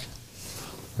quarterback.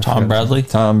 Tom Bradley?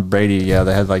 Tom Brady. Yeah,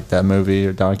 they had that movie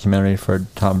or documentary for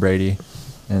Tom Brady,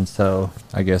 and so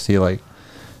I guess he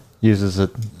uses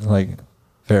it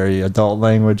very adult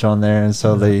language on there, and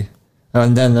so they.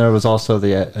 And then there was also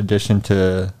the addition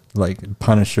to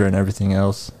Punisher and everything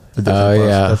else. Oh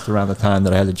yeah. That's around the time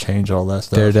that I had to change all that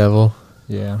stuff. Daredevil.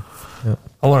 Yeah.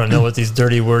 I want to know what these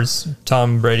dirty words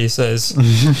Tom Brady says.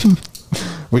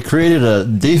 We created a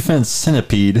defense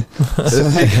centipede.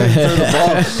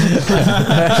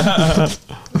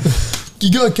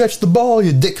 You gotta catch the ball,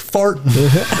 you dick fart.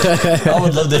 I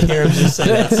would love to hear him just say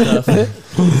that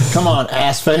stuff. Come on,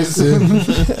 ass face.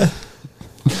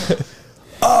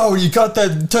 Oh, you got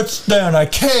that touchdown. I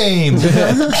came.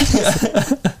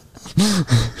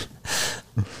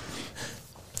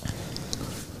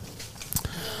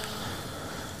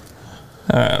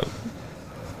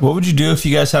 What would you do if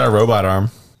you guys had a robot arm?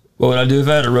 What would I do if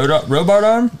I had a robot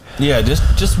arm? Yeah,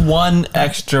 just one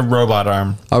extra robot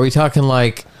arm. Are we talking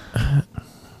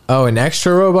an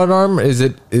extra robot arm?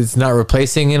 It's not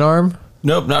replacing an arm?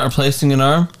 Nope, not replacing an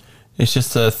arm. It's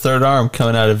just a third arm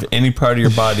coming out of any part of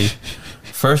your body.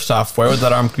 First off, where would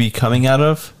that arm be coming out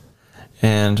of?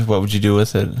 And what would you do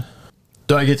with it?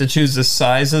 Do I get to choose the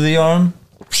size of the arm?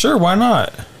 Sure, why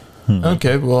not?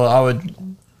 Okay, well, I would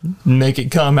make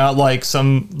it come out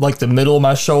the middle of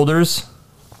my shoulders.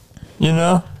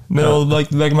 Middle of the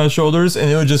back of my shoulders, and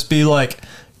it would just be kind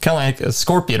of like a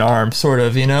scorpion arm, sort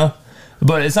of,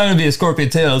 But it's not going to be a scorpion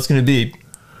tail. It's going to be,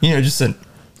 just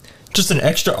an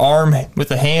extra arm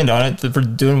with a hand on it for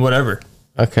doing whatever.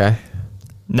 Okay.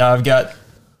 Now I've got,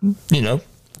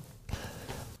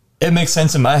 it makes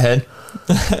sense in my head.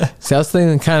 See, I was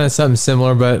thinking kind of something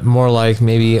similar, but more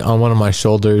maybe on one of my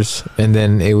shoulders, and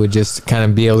then it would just kind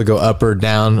of be able to go up or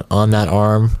down on that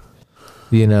arm,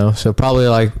 So probably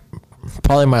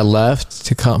my left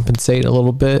to compensate a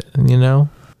little bit, I don't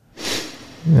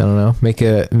know, make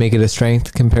it a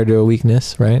strength compared to a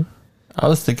weakness, right? I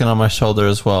was thinking on my shoulder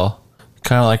as well.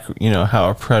 Kind of like, how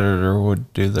a predator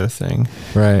would do their thing.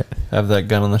 Right. Have that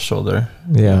gun on the shoulder.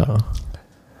 Yeah.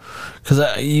 Because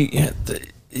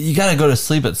you got to go to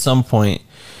sleep at some point.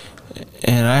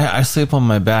 And I sleep on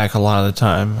my back a lot of the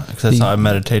time. Because that's how I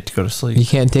meditate to go to sleep. You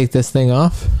can't take this thing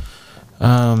off?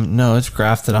 No, it's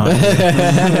grafted on.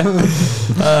 I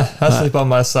sleep on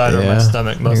my side or my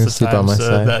stomach most of the time.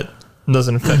 So that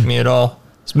doesn't affect me at all.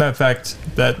 As a matter of fact,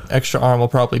 that extra arm will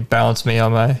probably balance me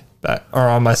on my back or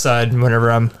on my side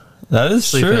whenever I'm That is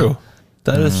sleeping. true.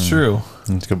 That is true.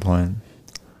 That's a good point.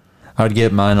 I would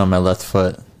get mine on my left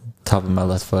foot, top of my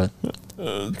left foot,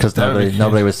 because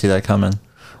nobody would see that coming.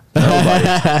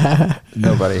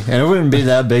 Nobody. And it wouldn't be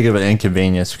that big of an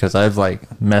inconvenience because I've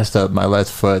messed up my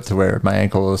left foot to where my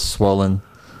ankle was swollen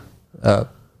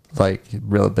up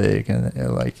real big, and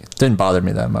it didn't bother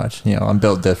me that much. I'm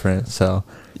built different, so.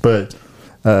 But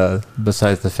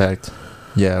besides the fact,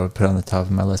 I would put it on the top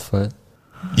of my left foot.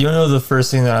 The first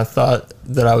thing that I thought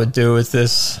that I would do with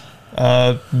this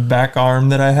back arm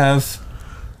that I have?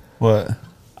 What?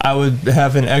 I would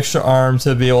have an extra arm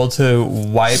to be able to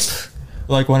wipe,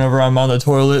 like whenever I'm on the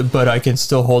toilet, but I can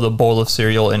still hold a bowl of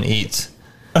cereal and eat.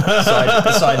 So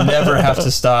I never have to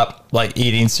stop like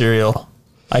eating cereal.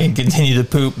 I can continue to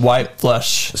poop, wipe,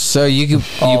 flush. So you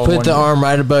All put the one- arm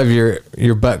right above your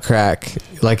butt crack,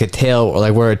 like a tail, or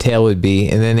like where a tail would be,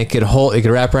 and then it could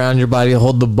wrap around your body,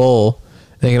 hold the bowl.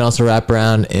 Then you can also wrap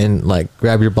around and like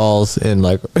grab your balls and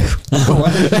like. I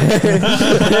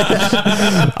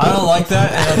don't like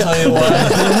that, and I'll tell you why.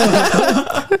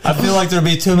 I feel like there'd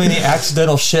be too many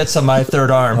accidental shits on my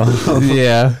third arm.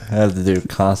 Yeah, I have to do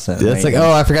constant. it's like,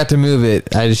 oh, I forgot to move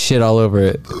it. I just shit all over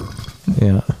it.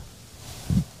 Yeah,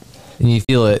 and you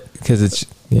feel it because it's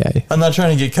I'm not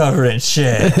trying to get covered in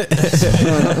shit.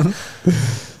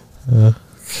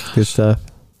 good stuff.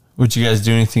 Would you guys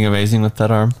do anything amazing with that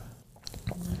arm?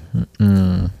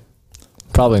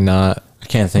 Probably not. I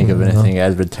can't think of anything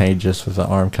advantageous with the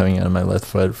arm coming out of my left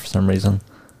foot for some reason.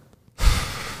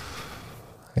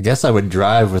 I guess I would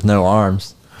drive with no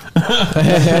arms. Just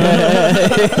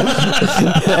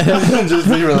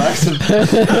be relaxing.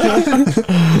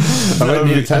 I wouldn't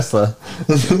need a Tesla.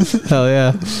 Hell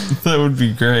yeah. That would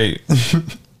be great.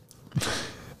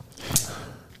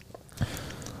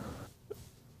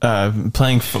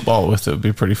 Playing football with it would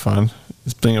be pretty fun.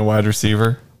 Just being a wide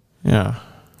receiver. Yeah,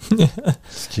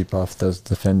 Just keep off those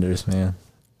defenders, man.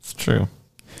 it's true.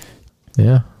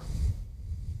 Yeah.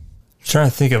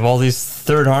 Trying to think of all these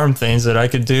third arm things that I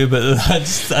could do, but I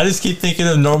just keep thinking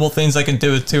of normal things I can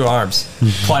do with two arms.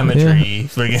 Climb a tree,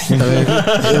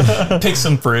 friggin' pick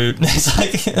some fruit. It's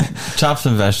like, Chop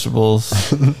some vegetables.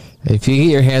 If you get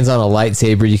your hands on a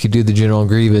lightsaber, you could do the General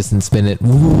Grievous and spin it.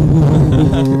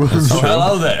 oh,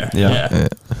 hello there. Yeah.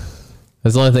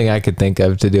 That's the only thing I could think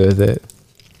of to do with it.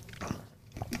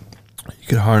 You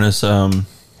could harness the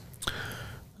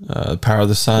power of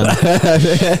the sun.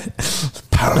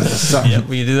 Power of the sun Yeah,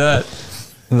 we can do that.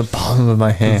 in the palm of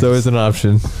my hand. It's always an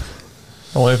option.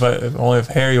 Only if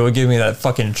Harry will give me that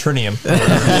fucking tritium.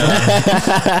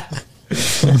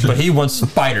 But he wants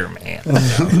Spider-Man.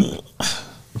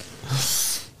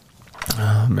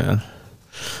 Oh man,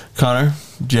 Connor,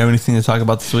 do you have anything to talk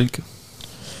about this week?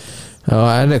 Oh,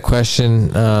 I had a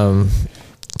question.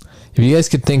 If you guys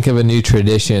could think of a new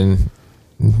tradition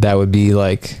that would be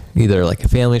like either like a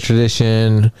family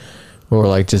tradition or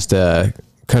like just a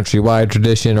countrywide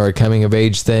tradition or a coming of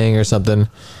age thing or something,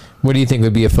 what do you think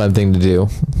would be a fun thing to do?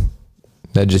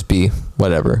 That'd just be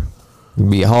whatever. It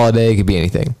could be a holiday, it could be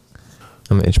anything.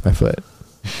 I'm gonna itch my foot.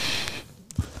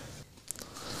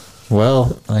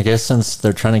 Well, I guess since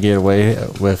they're trying to get away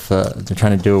with, they're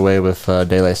trying to do away with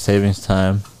daylight savings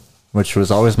time, which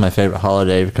was always my favorite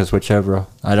holiday because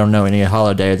I don't know any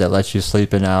holiday that lets you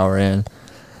sleep an hour in.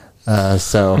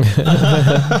 So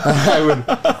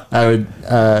I would,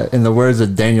 in the words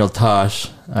of Daniel Tosh,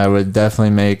 I would definitely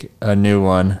make a new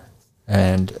one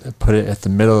and put it at the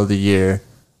middle of the year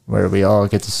where we all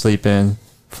get to sleep in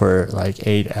for like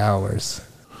 8 hours.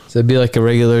 So it'd be like a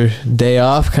regular day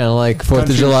off, kind of like 4th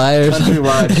of July or something.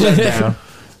 Countrywide shutdown.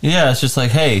 Yeah, it's just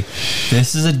like, hey,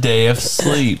 this is a day of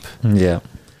sleep. Yeah.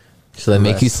 So they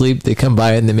make you sleep. They come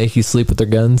by and they make you sleep with their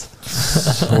guns.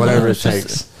 Whatever it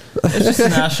takes. It's just a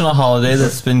national holiday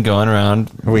that's been going around.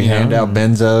 We you know? hand out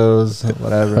benzos,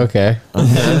 whatever. Okay.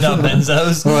 No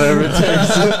benzos. Whatever it takes.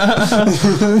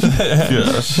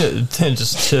 Gosh.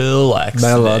 Just chillax. today.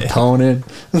 Melatonin.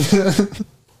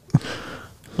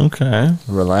 Okay.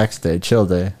 Relax day, chill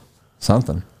day.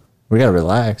 Something. We gotta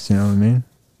relax, you know what I mean?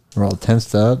 We're all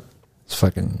tensed up. It's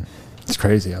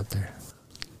crazy out there.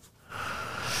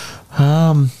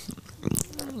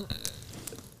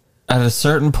 At a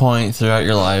certain point throughout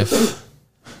your life,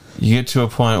 you get to a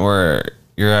point where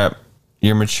you're at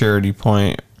your maturity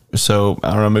point. So,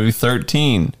 I don't know, maybe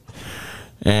 13.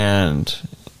 And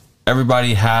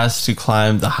everybody has to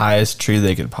climb the highest tree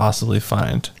they could possibly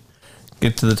find.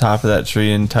 Get to the top of that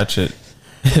tree and touch it.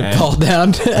 And Fall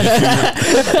down.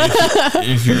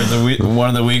 if you're one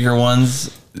of the weaker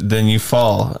ones, then you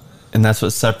fall. And that's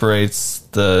what separates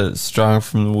the strong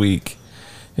from the weak,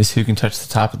 is who can touch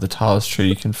the top of the tallest tree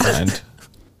you can find.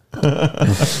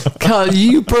 God,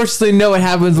 you personally know what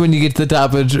happens when you get to the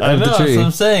top of I the know, that's tree. what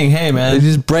I'm saying. Hey, It man.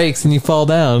 just breaks and you fall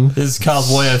down. This is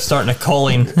Kyle's way of starting a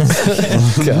culling.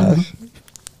 Gosh.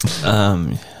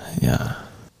 Yeah.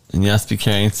 And you have to be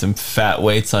carrying some fat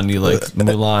weights on you like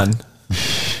Mulan.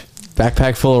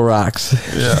 Backpack full of rocks.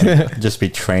 Yeah. Just be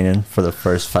training for the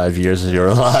first 5 years of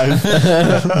your life.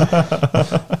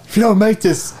 If you don't make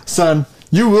this, son,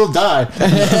 you will die.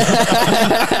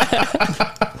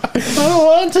 I don't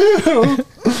want to.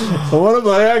 I want to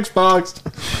play Xbox.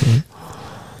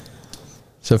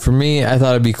 So for me, I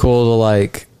thought it'd be cool to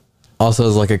like also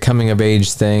as like a coming of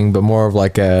age thing, but more of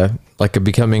like a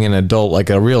becoming an adult, like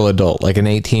a real adult, like an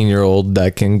 18-year-old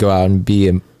that can go out and be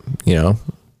a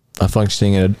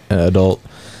functioning adult.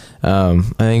 I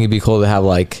think it'd be cool to have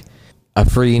like a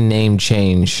free name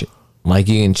change. Like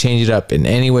you can change it up in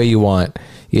any way you want.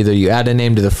 Either you add a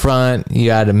name to the front, you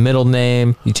add a middle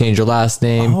name, you change your last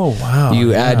name. Oh, wow.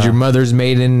 You add your mother's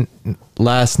maiden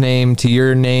last name to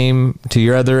your name, to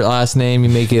your other last name. You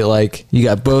make it like you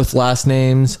got both last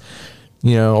names,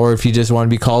 or if you just want to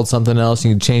be called something else,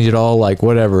 you can change it all, like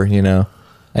whatever, I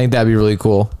think that'd be really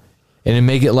cool. And then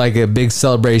make it like a big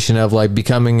celebration of like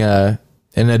becoming an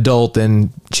adult and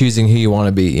choosing who you want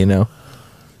to be, I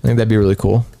think that'd be really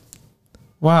cool.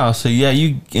 Wow. So yeah,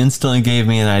 you instantly gave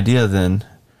me an idea then.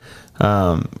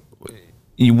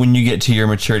 When you get to your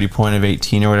maturity point of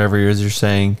 18 or whatever you're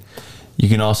saying, you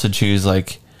can also choose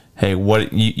like, hey,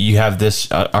 what you have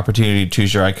this opportunity to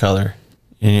choose your eye color,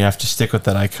 and you have to stick with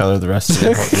that eye color the rest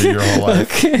of your whole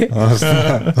life. Okay.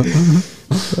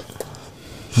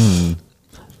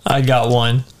 I got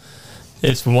one.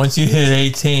 It's once you hit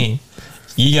 18,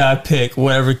 you gotta pick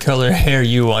whatever color hair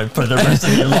you want for the rest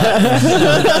of your life.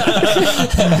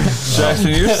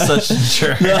 Jackson, you're such a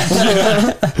jerk.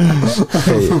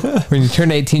 Hey, when you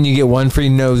turn 18, you get one free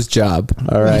nose job.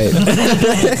 All right.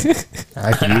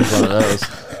 I could use one of those.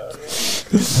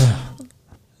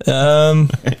 I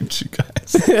hate you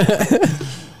guys.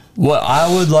 What I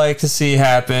would like to see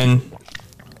happen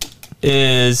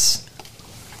is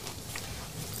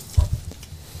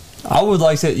I would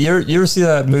like to. You ever see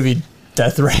that movie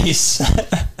Death Race? I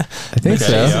think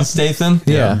so. Jason Statham.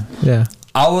 Yeah.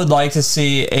 I would like to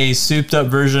see a souped up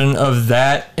version of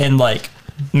that and like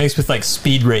mixed with like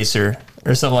Speed Racer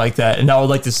or something like that. And I would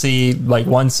like to see like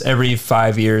once every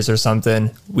 5 years or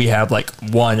something, we have like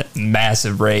one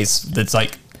massive race that's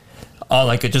like on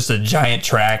like just a giant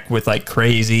track with like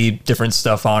crazy different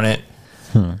stuff on it.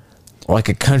 Like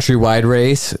a countrywide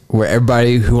race where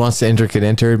everybody who wants to enter could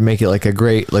enter, make it like the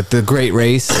great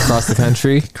race across the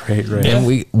country. Great race.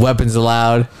 And weapons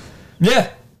allowed. Yeah.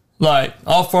 Like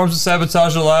all forms of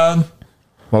sabotage allowed.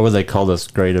 What would they call this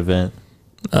great event?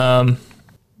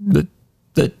 The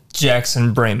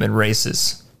Jackson Brayman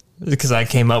races. Because I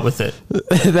came up with it.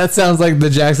 That sounds like the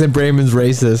Jackson Brayman's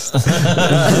racist.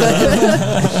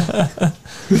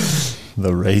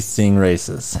 The racing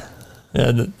races.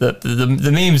 Yeah, the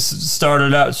memes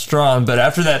started out strong, but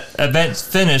after that event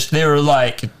finished, they were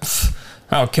like,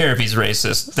 I don't care if he's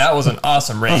racist. That was an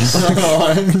awesome race.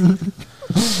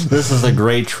 This is a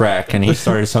great track, and he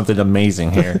started something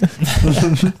amazing here.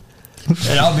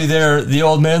 And I'll be there, the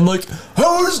old man, like,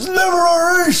 I was never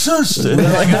a racist. And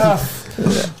they're like,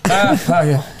 I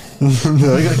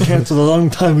got canceled a long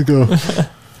time ago.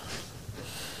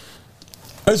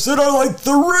 I said I like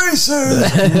the races.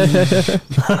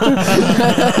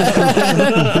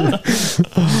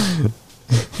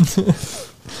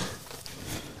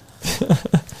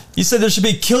 You said there should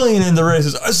be killing in the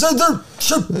races. I said there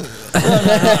should.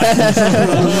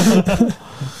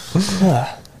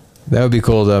 That would be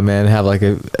cool though, man. Have like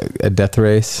a death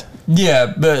race.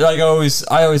 Yeah, but like I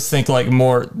always think like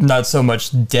more, not so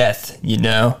much death,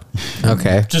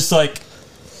 Okay. just like,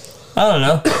 I don't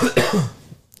know.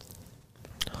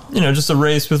 Just a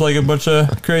race with like a bunch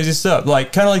of crazy stuff.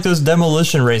 Like kind of like those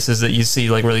demolition races that you see,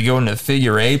 like where they go into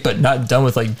figure eight, but not done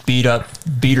with like beat up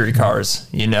beater cars,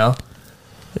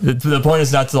 The point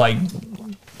is not to like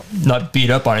not beat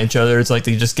up on each other. It's like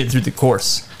they just get through the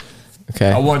course.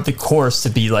 Okay. I want the course to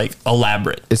be like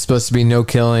elaborate. It's supposed to be no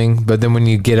killing, but then when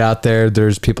you get out there,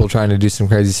 there's people trying to do some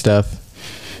crazy stuff.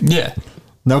 Yeah.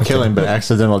 No killing, but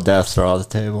accidental deaths are on the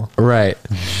table. Right.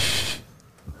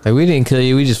 Like, we didn't kill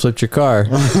you, we just flipped your car.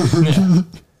 Yeah.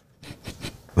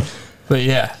 But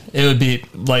yeah, it would be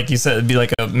like you said, it'd be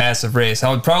like a massive race. I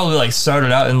would probably like start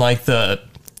it out in like the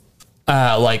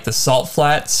salt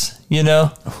flats,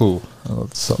 Ooh, I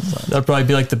love salt flats. That'd probably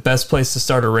be like the best place to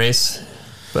start a race.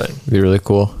 But It'd be really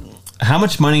cool. How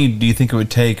much money do you think it would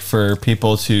take for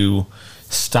people to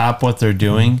stop what they're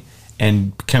doing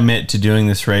and commit to doing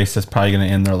this race that's probably going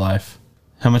to end their life?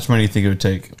 How much money do you think it would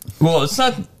take? well, it's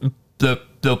not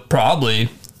they'll probably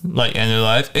like end their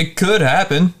life. It could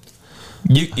happen.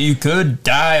 You could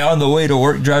die on the way to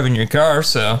work driving your car.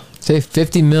 So Say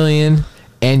 50 million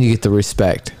and you get the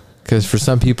respect. Because for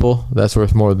some people, that's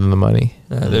worth more than the money.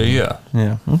 there you go.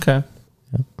 Yeah. Okay.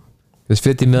 There's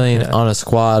 50 million on a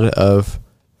squad of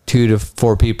 2 to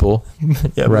 4 people. Yeah,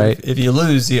 but Right. If you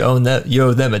lose, you owe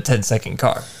them a 10-second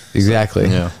car. Exactly.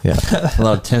 Yeah. Yeah. A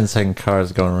lot of 10-second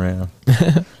cars going around.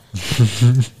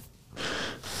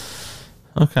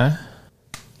 Okay.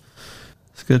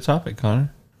 It's a good topic,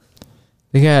 Connor.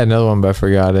 think I had another one, but I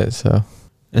forgot it. So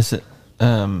Is it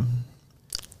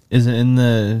in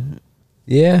the?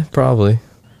 yeah, probably.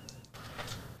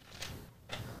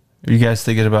 Are you guys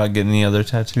thinking about getting any other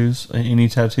tattoos? Any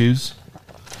tattoos?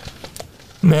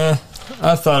 Meh.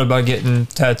 I thought about getting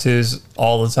tattoos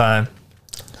all the time.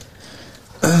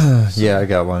 Yeah, I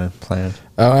got one planned.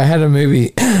 Oh, I had a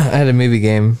movie. I had a movie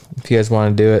game. If you guys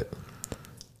want to do it,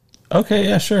 Okay,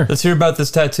 yeah, sure. Let's hear about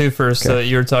this tattoo first. Okay.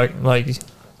 You're talking like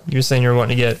you're saying you're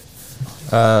wanting to get.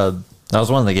 I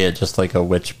was wanting to get just like a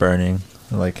witch burning,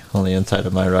 like on the inside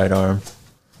of my right arm.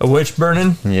 A witch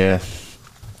burning? Yeah, I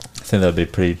think that'd be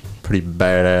pretty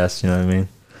badass. You know what I mean?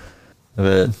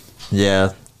 But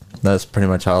yeah, that's pretty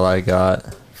much all I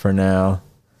got for now.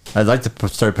 I'd like to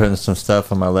start putting some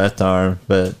stuff on my left arm,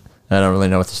 but I don't really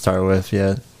know what to start with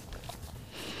yet.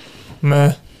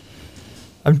 Meh.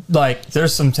 I'm like,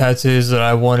 there's some tattoos that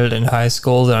I wanted in high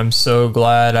school that I'm so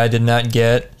glad I did not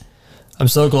get. I'm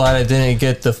so glad I didn't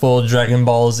get the full Dragon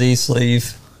Ball Z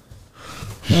sleeve.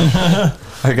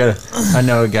 I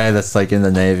know a guy that's like in the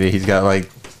Navy. He's got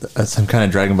like some kind of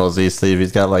Dragon Ball Z sleeve.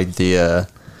 He's got like the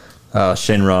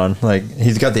Shenron. Like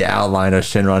he's got the outline of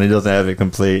Shenron. He doesn't have it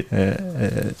complete.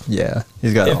 Yeah,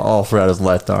 he's got it all throughout his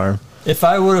left arm. If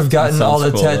I would have gotten all the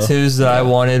cool, though. tattoos that I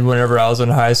wanted whenever I was in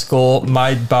high school,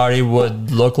 my body would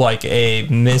look like a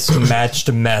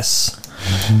mismatched mess.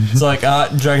 It's like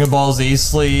Dragon Ball Z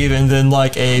sleeve, and then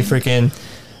like a freaking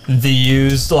the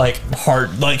used like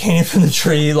heart like hanging from the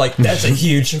tree. Like that's a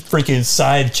huge freaking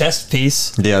side chest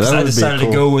piece. Yeah, that 'Cause would I be decided cool.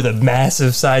 to go with a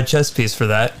massive side chest piece for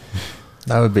that.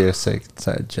 That would be a sick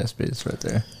side chest piece right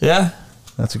there. Yeah.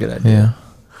 That's a good idea.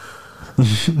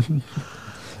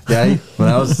 Yeah, when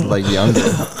I was like younger,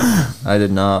 I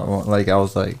did not want, like I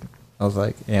was like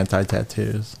anti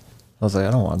tattoos. I was like,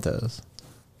 I don't want those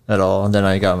at all. And then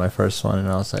I got my first one, and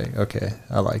I was like, okay,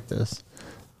 I like this.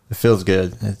 It feels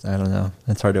good. I don't know.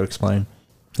 It's hard to explain.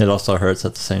 It also hurts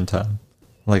at the same time,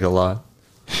 like a lot.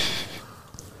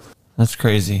 That's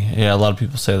crazy. Yeah, a lot of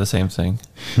people say the same thing.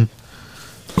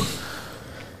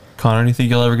 Connor, do you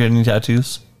think you'll ever get any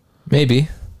tattoos? maybe.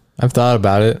 I've thought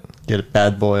about it. Get a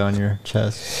bad boy on your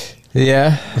chest.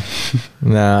 Yeah.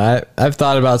 No, I've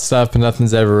thought about stuff, but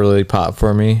nothing's ever really popped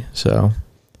for me. So,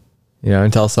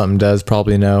 until something does,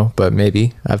 probably no. But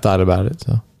maybe I've thought about it.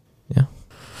 So, yeah.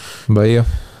 What about you?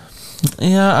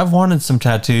 Yeah, I've wanted some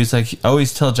tattoos. Like, I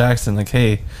always tell Jackson, like,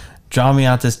 hey, draw me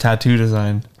out this tattoo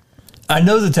design. I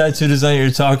know the tattoo design you're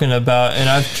talking about, and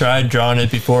I've tried drawing it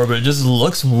before, but it just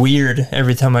looks weird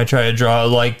every time I try to draw.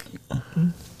 Like,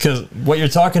 because what you're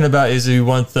talking about is you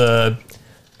want the,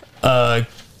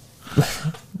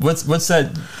 what's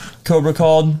that Cobra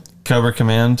called? Cobra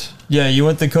Command. Yeah, you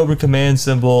want the Cobra Command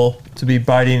symbol to be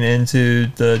biting into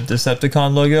the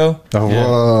Decepticon logo. Oh, Yeah.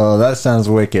 whoa, that sounds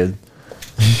wicked.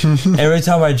 Every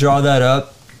time I draw that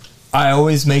up, I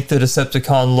always make the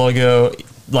Decepticon logo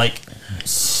like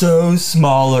so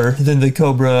smaller than the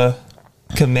Cobra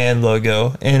Command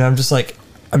logo, and I'm just like,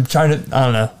 I'm trying to, I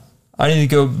don't know, I need to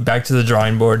go back to the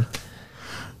drawing board.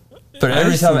 But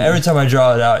every time I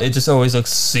draw it out, it just always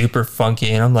looks super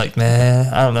funky, and I'm like,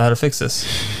 man, I don't know how to fix this.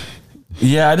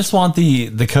 Yeah, I just want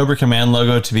the Cobra Command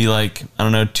logo to be like, I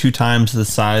don't know, 2 times the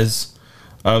size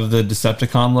of the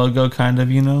Decepticon logo, kind of,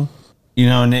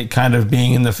 and it kind of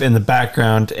being in the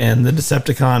background, and the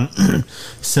Decepticon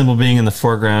symbol being in the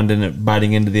foreground, and it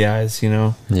biting into the eyes,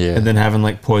 Yeah. and then having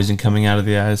like poison coming out of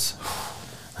the eyes.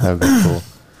 That would be cool.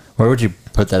 Where would you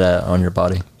put that at on your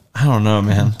body? I don't know,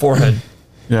 man. Forehead.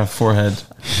 Yeah, forehead.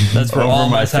 That's where Over all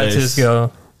my my tattoos face.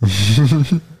 go.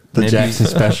 The Maybe- Jackson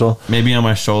special? Maybe on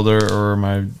my shoulder or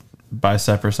my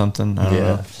bicep or something. I don't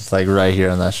know. Just like right here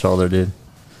on that shoulder, dude.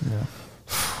 Yeah.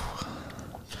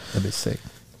 That'd be sick.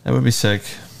 That would be sick.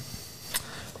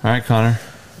 All right, Connor.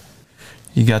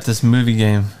 You got this movie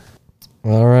game.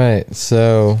 All right.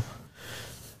 So,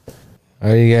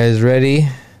 are you guys ready?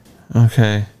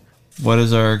 Okay. What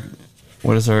is our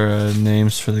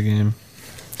names for the game?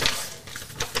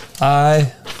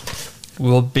 I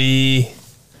will be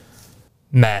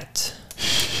Matt.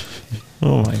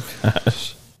 Oh my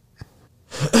gosh.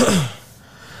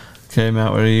 Okay,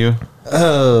 Matt, what are you?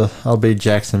 I'll be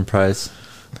Jackson Price.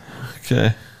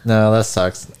 Okay. No, that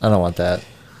sucks. I don't want that.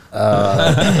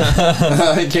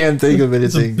 I can't think of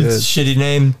It's anything a shitty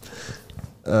name.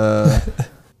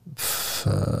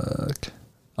 Fuck.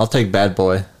 I'll take Bad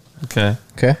Boy. Okay.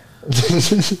 Okay.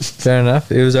 Fair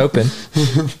enough. It was open.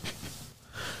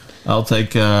 I'll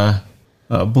take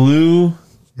Blue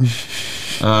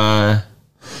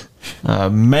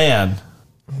Man.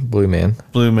 Blue Man.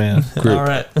 Blue Man. Group. All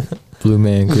right. Blue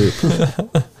Man Group.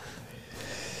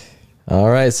 All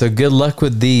right. So good luck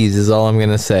with these is all I'm going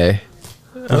to say.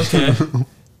 Okay.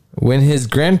 When his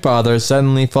grandfather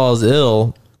suddenly falls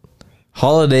ill,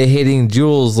 holiday-hating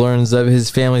Jules learns of his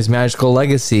family's magical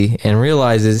legacy and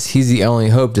realizes he's the only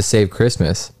hope to save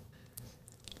Christmas.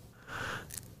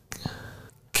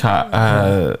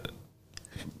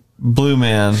 Blue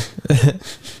Man.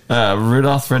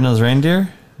 Rudolph the Red-Nosed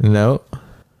Reindeer? No.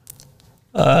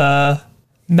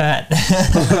 Matt.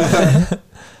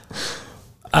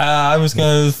 I was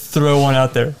going to throw one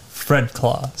out there. Fred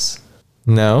Claus.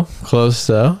 No. Close,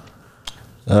 though.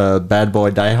 Bad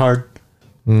Boy Die Hard.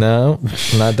 No.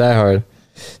 Not Die Hard.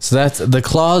 So that's the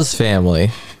Claus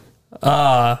family.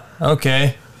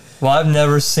 Okay. Well, I've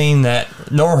never seen that,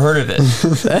 nor heard of it.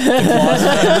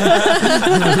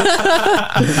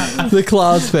 The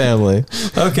Claus family.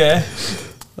 Okay.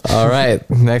 All right.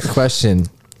 Next question.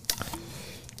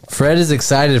 Fred is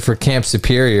excited for Camp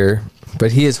Superior,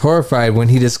 but he is horrified when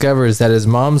he discovers that his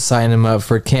mom signed him up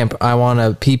for Camp I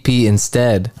Wanna Pee-Pee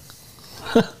instead.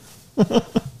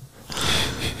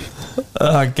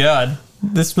 Oh, God.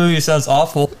 This movie sounds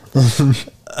awful.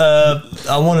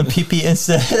 I want to pee-pee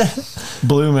instead.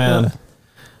 Blue Man.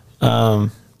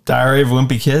 Diary of a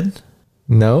Wimpy Kid?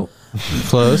 No.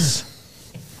 Close.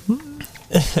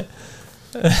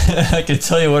 I can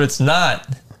tell you what it's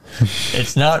not.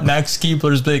 It's not Max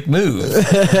Keebler's Big Move.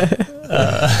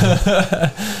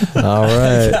 All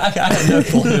right. I have no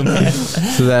clue, man.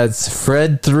 So that's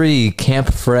Fred 3,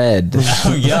 Camp Fred.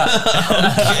 Oh, yeah.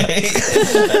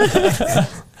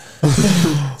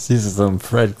 These are some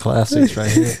Fred classics right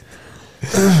here.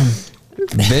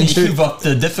 Venture, You've upped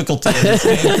the difficulty of this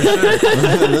game for sure.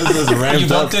 This is ramped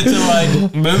You've up. upped it to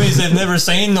like movies they've never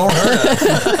seen nor heard of.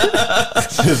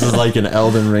 This is like an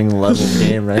Elden Ring level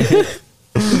game right here.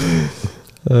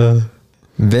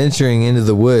 venturing into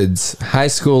the woods, high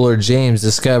schooler James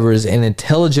discovers an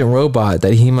intelligent robot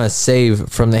that he must save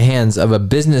from the hands of a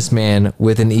businessman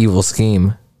with an evil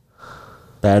scheme.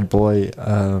 Bad Boy,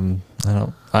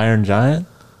 Iron Giant.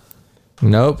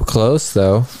 Nope, close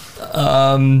though.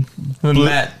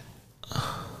 Matt.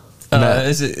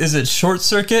 Is it Short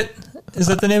Circuit? Is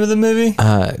that the name of the movie?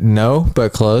 No,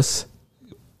 but close.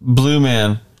 Blue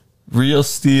Man. Real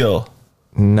Steel.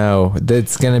 No,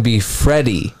 that's gonna be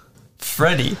Freddy.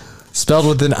 Freddy. Spelled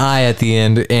with an I at the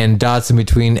end and dots in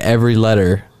between every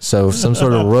letter. So some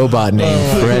sort of robot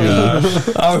named Freddy.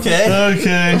 Okay.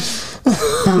 Okay.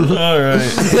 All right.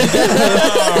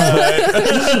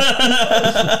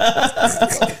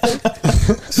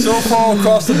 So far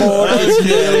across the board, it's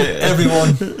good,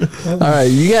 everyone. All right,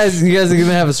 you guys are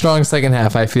gonna have a strong second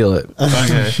half. I feel it.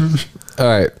 Okay. All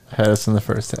right. Had us in the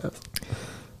first half.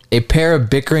 A pair of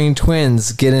bickering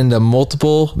twins get into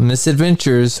multiple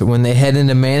misadventures when they head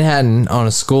into Manhattan on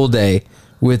a school day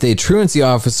with a truancy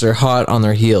officer hot on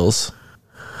their heels.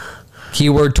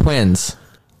 Keyword twins.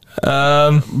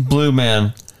 Blue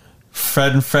Man.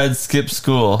 Fred and Fred skip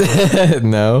school.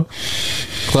 No.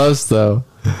 Close though.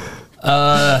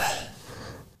 I'm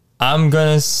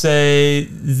gonna say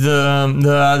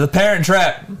the Parent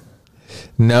Trap.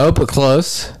 No, but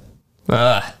close.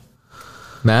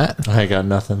 Matt? I got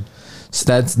nothing. So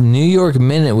that's New York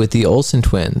Minute with the Olsen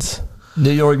twins. New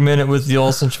York Minute with the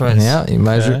Olsen twins. Yeah, you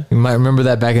might remember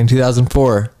that back in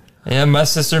 2004. Yeah, my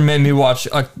sister made me watch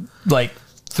like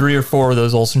 3 or 4 of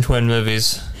those Olsen twin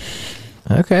movies.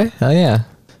 Okay. Oh yeah.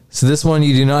 So this one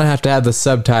you do not have to have the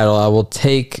subtitle. I will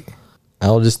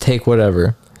just take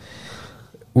whatever.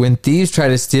 When thieves try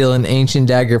to steal an ancient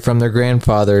dagger from their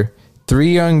grandfather,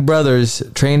 3 young brothers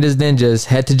trained as ninjas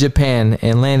head to Japan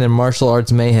and land in martial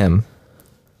arts mayhem.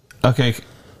 Okay.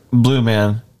 Blue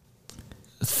Man.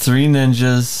 3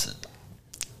 ninjas.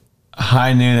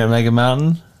 High noon at Mega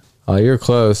Mountain. Oh, you're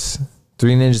close.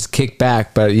 3 ninjas kick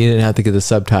back, but you didn't have to get the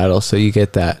subtitle, so you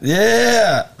get that.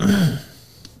 Yeah.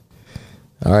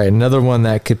 All right, another one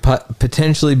that could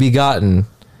potentially be gotten.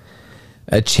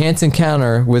 A chance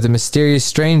encounter with a mysterious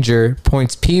stranger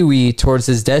points Pee-wee towards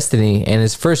his destiny and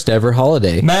his first ever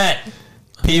holiday. Matt.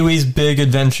 Pee-wee's Big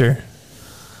Adventure.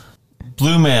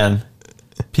 Blue Man.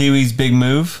 Pee-wee's Big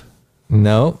Move.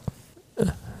 No.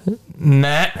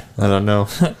 Matt. I don't know.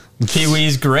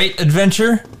 Pee-wee's Great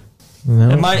Adventure.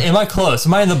 No. Am I close?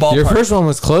 Am I in the ballpark? Your first one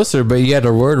was closer, but you had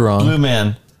a word wrong. Blue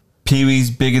Man.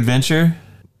 Pee-wee's Big Adventure.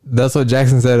 That's what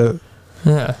Jackson said.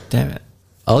 Yeah. Damn it.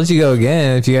 I'll let you go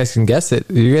again if you guys can guess it.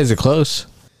 You guys are close.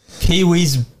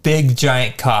 Pee-wee's Big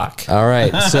Giant Cock. All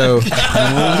right, so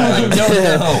I don't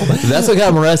know. that's what got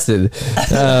him arrested.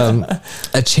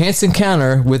 A chance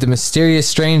encounter with a mysterious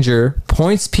stranger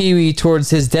points Pee-wee towards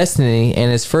his destiny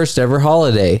and his first ever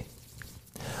holiday.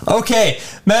 Okay,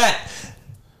 Matt.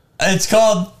 It's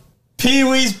called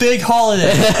Pee-wee's Big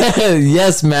Holiday.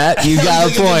 Yes, Matt, you got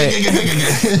a point.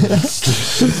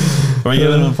 Are we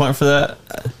giving him a point for that?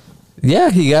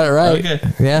 Yeah, he got it right. Okay.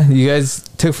 Yeah, you guys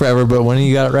took forever, but one of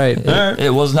you got it right.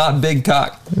 It was not Big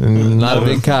Cock. Not a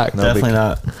big cock. Definitely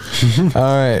not. All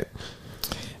right.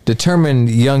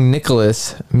 Determined young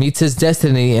Nicholas meets his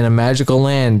destiny in a magical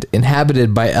land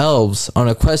inhabited by elves on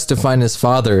a quest to find his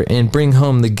father and bring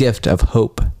home the gift of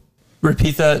hope.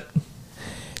 Repeat that.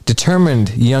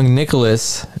 Determined young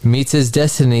Nicholas meets his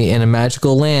destiny in a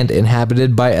magical land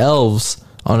inhabited by elves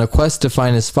on a quest to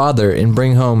find his father and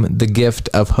bring home the gift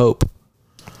of hope.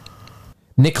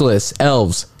 Nicholas,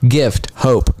 elves, gift,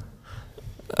 hope.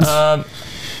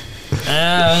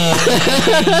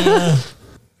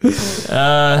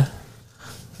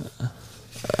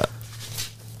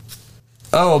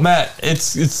 Oh, Matt,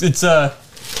 it's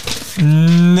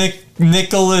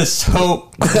Nicholas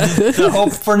Hope. The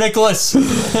hope for Nicholas.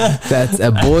 That's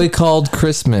A Boy Called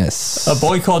Christmas. A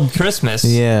Boy Called Christmas.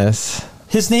 Yes.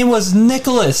 His name was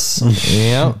Nicholas.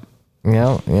 Yep.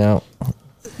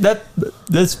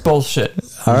 That's bullshit.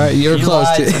 All right, you're You close.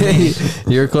 lied to me.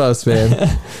 You're close,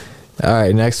 man. All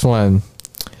right, next one.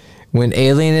 When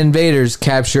alien invaders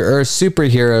capture Earth's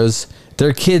superheroes,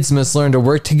 their kids must learn to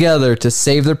work together to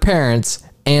save their parents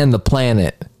and the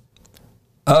planet.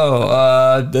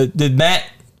 Oh, did Matt?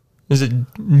 Is it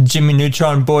Jimmy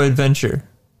Neutron Boy Adventure?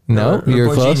 No, Or you're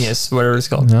Boy close. Genius, whatever it's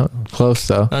called. No, close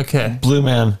though. Okay. Blue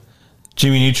Man.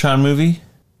 Jimmy Neutron movie?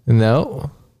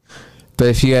 No. But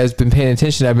if you guys been paying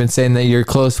attention, I've been saying that you're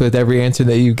close with every answer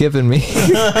that you've given me.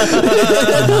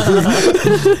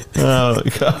 Oh,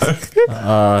 God.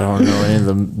 I don't know any of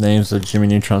the names of Jimmy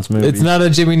Neutron's movies. It's not a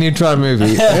Jimmy Neutron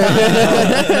movie.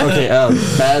 Okay,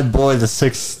 Bad Boy the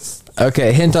Sixth.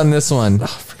 Okay, hint on this one.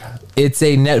 It's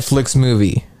a Netflix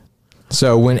movie.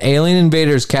 So when alien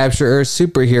invaders capture Earth's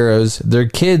superheroes, their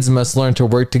kids must learn to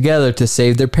work together to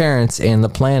save their parents and the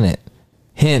planet.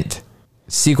 Hint.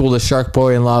 Sequel to Shark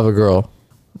Boy and Lava Girl.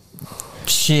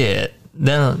 Shit.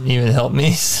 That don't even help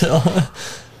me, so.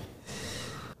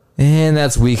 And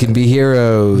that's We Can Be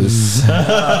Heroes.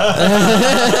 Yeah.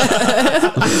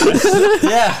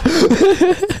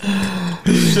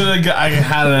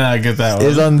 How did I get that one?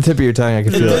 It's on the tip of your tongue, I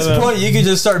can At feel this it. point, you could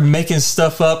just start making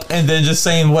stuff up and then just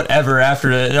saying whatever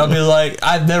after it. And I'll be like,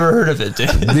 I've never heard of it, dude.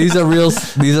 These are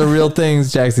real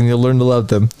things, Jackson. You'll learn to love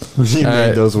them. He made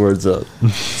right. those words up.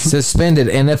 Suspended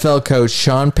NFL coach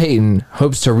Sean Payton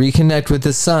hopes to reconnect with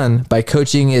his son by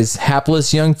coaching his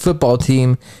hapless young football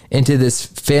team into this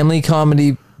family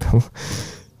comedy.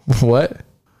 What?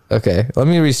 Okay, let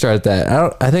me restart that.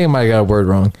 I think I might have got a word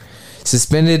wrong.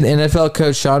 Suspended NFL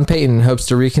coach Sean Payton hopes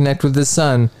to reconnect with his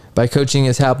son by coaching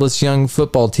his hapless young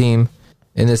football team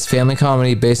in this family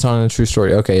comedy based on a true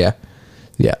story. Okay,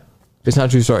 yeah. It's not a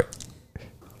true story.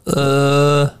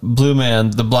 Blue Man,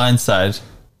 The Blind Side.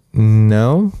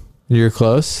 No, you're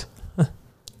close.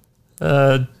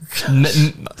 Matt,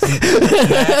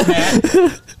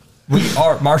 we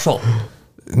are Marshall.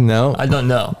 No, I don't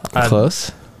know.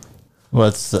 close.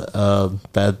 What's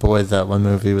Bad Boy? That one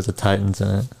movie with the Titans in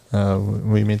it.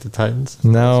 We Meet the Titans.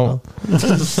 No,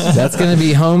 that's gonna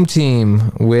be Home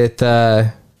Team with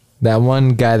that one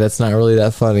guy that's not really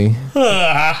that funny.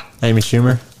 Amy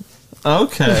Schumer.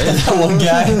 Okay. One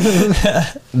guy.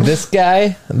 This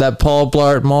guy, that Paul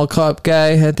Blart Mall Cop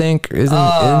guy, I think, isn't he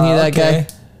that guy?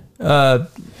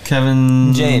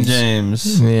 Kevin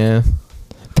James. Yeah.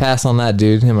 Pass on that,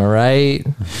 dude. Am I right?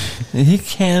 He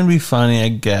can be funny, I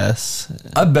guess.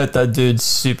 I bet that dude's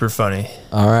super funny.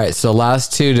 All right, so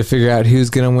last two to figure out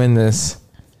who's gonna win this.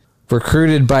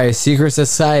 Recruited by a secret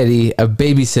society of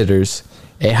babysitters,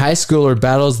 a high schooler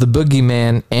battles the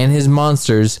boogeyman and his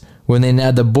monsters when they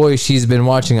nab the boy she's been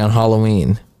watching on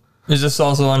Halloween. Is this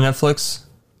also on Netflix?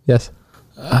 Yes.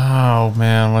 Oh,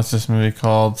 man. What's this movie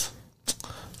called?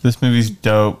 This movie's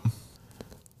dope.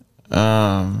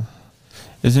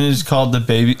 Isn't it just called The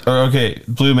Baby... Or, okay,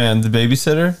 Blue Man, The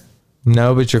Babysitter?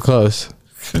 No, but you're close.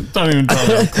 Don't even tell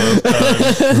me I'm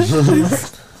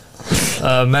close.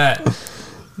 Matt,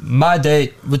 My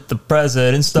Date with the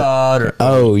President's Daughter.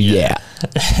 Oh yeah.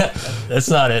 That's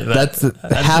not it. But That's I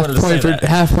just half wanted to point say for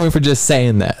half point for just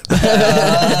saying that.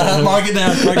 Mark it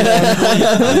down.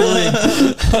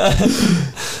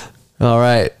 All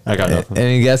right. I got nothing.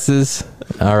 Any guesses?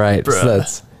 All right. So Bruh.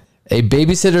 that's A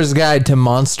Babysitter's Guide to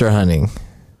Monster Hunting.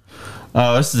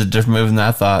 Oh, this is a different movie than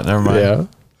I thought. Never mind. Yeah.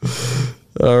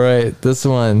 All right. This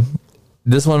one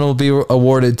will be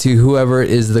awarded to whoever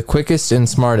is the quickest and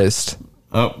smartest.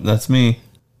 Oh, that's me.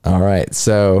 All right.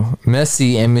 So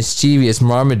messy and mischievous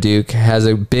Marmaduke has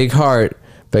a big heart,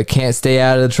 but can't stay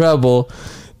out of trouble.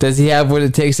 Does he have what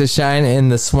it takes to shine in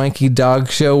the swanky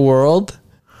dog show world?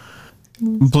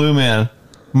 Blue Man,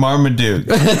 Marmaduke.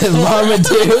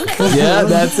 Marmaduke. Yeah,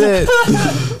 that's it.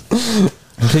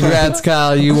 Congrats,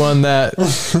 Kyle. You won that.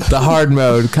 The hard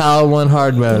mode. Kyle won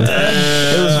hard mode.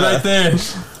 It was right there.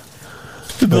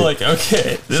 They're like,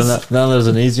 okay. So now there's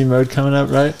an easy mode coming up,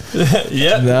 right?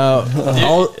 Yep.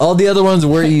 No, all the other ones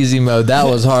were easy mode. That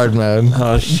was hard mode.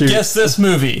 Oh shoot! Guess this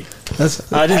movie.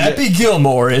 I didn't. Happy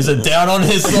Gilmore is a down on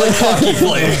his like hockey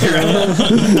player.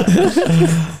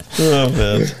 Oh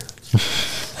man.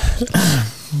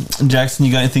 Jackson,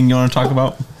 you got anything you want to talk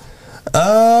about?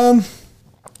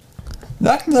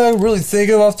 Nothing that I really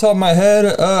think of off the top of my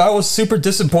head. I was super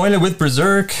disappointed with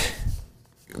Berserk.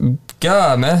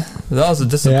 God, man, that was a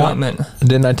disappointment.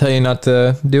 Didn't I tell you not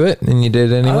to do it, and you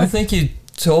did I anyway? don't think you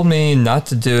told me not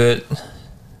to do it.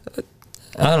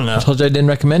 I don't know. I told you I didn't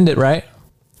recommend it, right?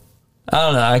 I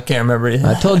don't know. I can't remember.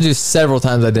 I told you several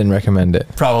times I didn't recommend it.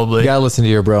 Probably. You gotta listen to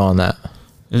your bro on that.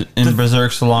 In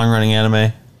Berserk's a long-running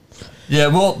anime. Yeah.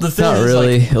 Well, the thing Not is,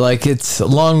 really. Like it's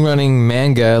long running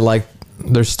manga. Like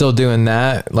they're still doing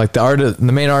that. Like the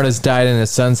main artist died and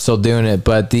his son's still doing it,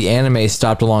 but the anime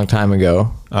stopped a long time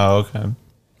ago. Oh, okay.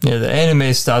 yeah, the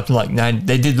anime stopped in like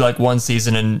they did like one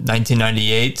season in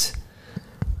 1998,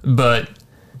 but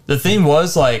the thing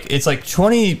was like it's like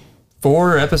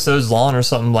 24 episodes long or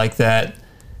something like that,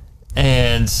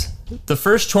 and the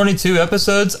first 22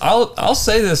 episodes, I'll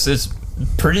say this, is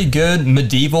pretty good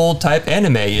medieval type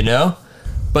anime, you know,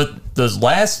 but those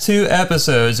last 2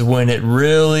 episodes when it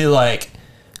really like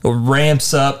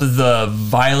ramps up the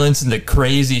violence and the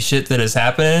crazy shit that is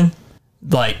happening,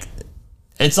 like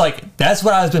it's like that's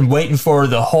what I've been waiting for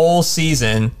the whole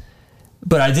season,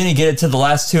 but I didn't get it to the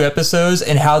last 2 episodes,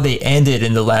 and how they ended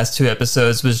in the last 2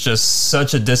 episodes was just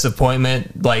such a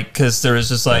disappointment, like because there was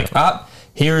just like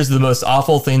here's the most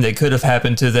awful thing that could have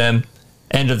happened to them,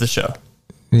 end of the show.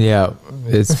 Yeah,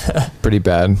 it's pretty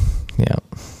bad. Yeah.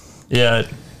 Yeah.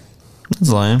 That's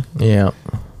lame. Yeah.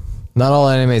 Not all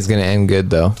anime is gonna end good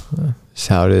though. That's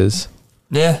how it is.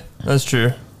 Yeah, that's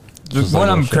true. The Just one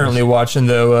like I'm those currently watching,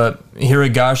 though,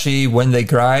 Hiragashi When They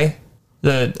Cry,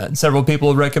 that several people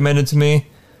have recommended to me.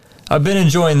 I've been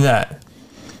enjoying that.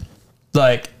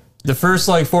 Like, the first,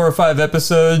 like, 4 or 5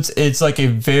 episodes, it's like a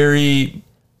very...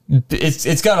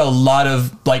 It's got a lot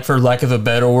of, like, for lack of a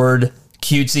better word,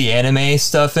 cutesy anime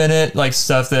stuff in it. Like,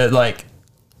 stuff that, like,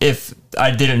 if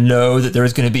I didn't know that there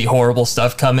was going to be horrible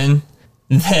stuff coming,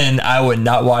 then I would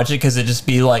not watch it because it'd just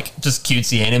be, like, just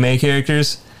cutesy anime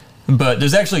characters. But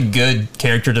there's actually good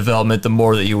character development the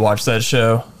more that you watch that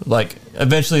show. Like,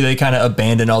 eventually they kind of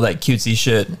abandon all that cutesy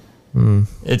shit.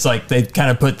 It's like they kind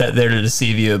of put that there to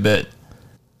deceive you a bit.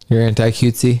 You're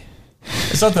anti-cutesy?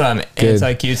 It's not that I'm Good.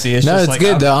 anti-cutesy. It's No, just it's like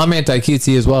good though. I'm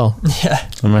anti-cutesy as well. Yeah,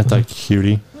 I'm at that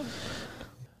cutie.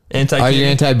 anti-cutesy. Are you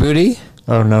anti-booty?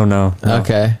 Oh no.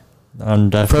 Okay. I'm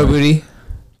definitely Pro-booty?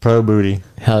 Pro booty.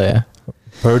 Hell yeah.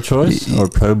 Pro choice or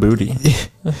pro booty?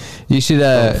 You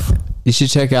should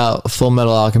check out Full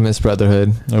Metal Alchemist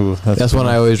Brotherhood. Oh, That's one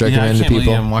I always Yeah, I recommend can't to believe you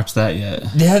people. haven't watched that yet.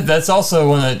 Yeah, that's also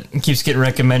one that keeps getting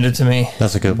recommended to me.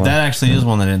 That's a good one. That actually is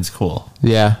one that ends cool.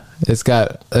 Yeah, it's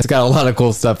got a lot of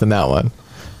cool stuff in that one.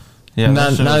 Yeah,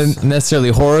 that show's- Not necessarily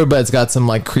horror, but it's got some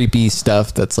like creepy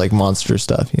stuff that's like monster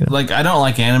stuff. You know. like I don't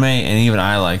like anime, and even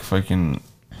I like fucking.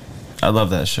 I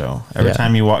love that show. Every Yeah.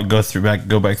 time you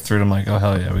go back through it, I'm like, oh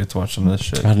hell yeah, we get to watch some of this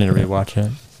shit. I need to rewatch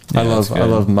it. Yeah, I it's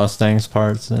love good. Mustang's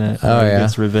parts in it. Oh, yeah.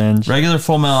 Gets revenge. Regular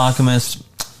Full Metal Alchemist,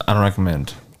 I don't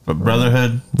recommend. But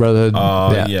Brotherhood, Brotherhood.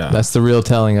 yeah. That's the real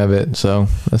telling of it. So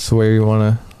that's where you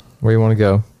wanna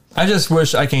go. I just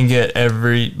wish I can get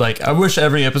I wish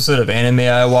every episode of anime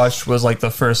I watched was like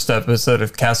the first episode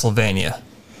of Castlevania.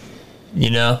 You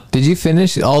know? Did you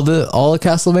finish all of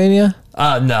Castlevania?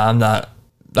 No, I'm not.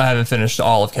 I haven't finished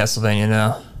all of Castlevania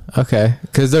now. Okay,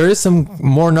 because there is some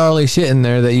more gnarly shit in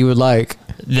there that you would like.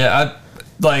 Yeah,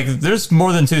 there's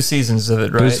more than 2 seasons of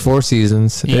it, right? There's 4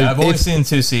 seasons. Yeah, I've only seen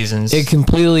 2 seasons. It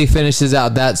completely finishes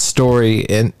out that story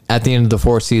at the end of the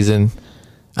 4th season.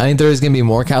 I think there is going to be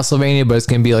more Castlevania, but it's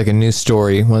going to be like a new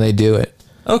story when they do it.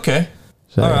 Okay.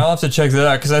 So, All right, I'll have to check that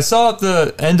out because I saw at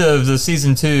the end of the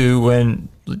season 2 when,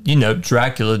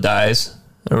 Dracula dies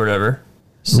or whatever.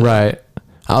 So, right.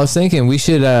 I was thinking we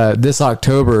should, this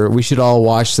October, we should all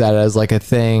watch that as like a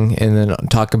thing and then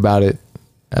talk about it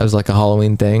as like a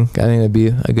Halloween thing. I think that'd be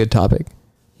a good topic.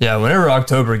 Yeah, whenever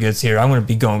October gets here, I'm going to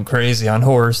be going crazy on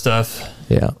horror stuff.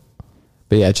 Yeah.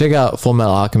 But yeah, check out Full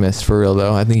Metal Alchemist for real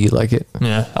though. I think you'd like it.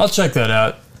 Yeah, I'll check that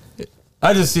out.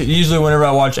 I just usually whenever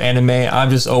I watch anime, I'm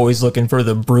just always looking for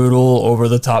the brutal, over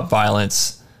the top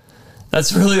violence.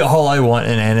 That's really all I want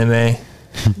in anime.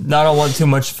 I don't want too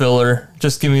much filler.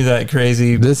 Just give me that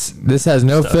crazy. This has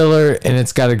no Stuff. filler, and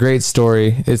it's got a great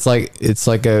story. It's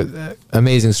like a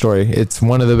amazing story. It's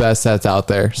one of the best that's out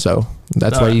there. So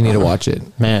that's why you need to watch it.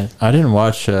 Man, I didn't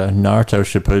watch Naruto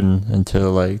Shippuden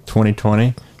until like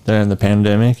 2020 during the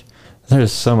pandemic.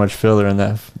 There's so much filler in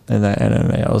that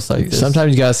anime. I was like, this-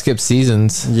 Sometimes you gotta skip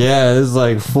seasons. yeah, it was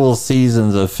like full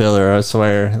seasons of filler. I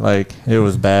swear, like it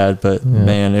was bad, but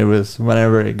man, it was.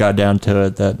 Whenever it got down to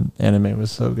it, that anime was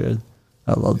so good.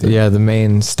 I loved it. Yeah, the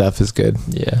main stuff is good.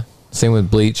 Yeah, Same with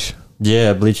Bleach.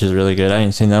 yeah. Bleach is really good. I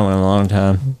ain't seen that one in a long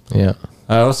time. Yeah.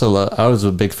 I was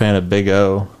a big fan of Big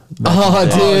O. Oh,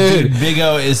 dude. Big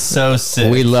O is so sick.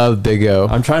 We love Big O.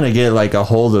 I'm trying to get like a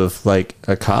hold of like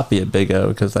a copy of Big O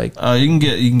because like You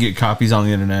can get copies on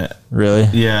the internet. really,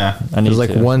 Yeah. I need There's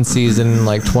like to. one season,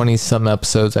 like 20 some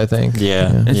episodes, I think.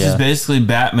 Yeah, It's yeah. just basically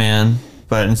Batman,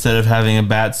 but instead of having a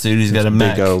bat suit, he's got a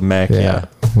mech. Big O mech. Yeah.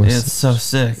 It's so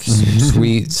sick.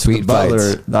 Sweet fights.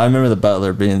 Butler. I remember the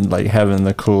Butler being like having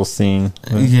the cool scene.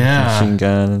 With Yeah. machine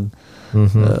gun. And,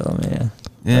 oh man,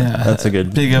 Yeah, that's a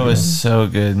good. Big O is so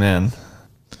good, man.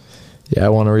 Yeah, I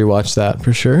want to rewatch that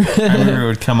for sure. I remember it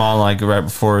would come on like right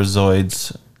before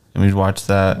Zoids, and we'd watch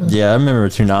that. Yeah, I remember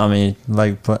Toonami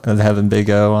like having Big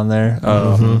O on there.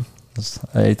 Oh,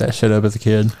 I ate that shit up as a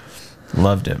kid.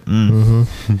 Loved it.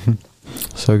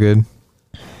 So good.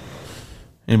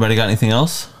 Anybody got anything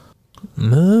else?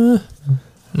 No,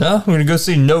 I'm gonna go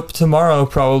see Nope tomorrow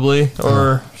probably,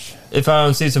 or if I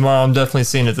don't see it tomorrow, I'm definitely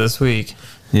seeing it this week.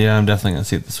 Yeah, I'm definitely gonna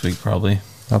see it this week, probably.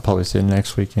 I'll probably see it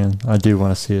next weekend. I do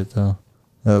want to see it though.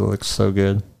 That looks so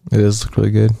good. It does look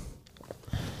really good.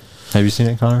 Have you seen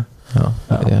it, Connor? Oh,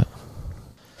 yeah.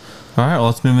 All right, well,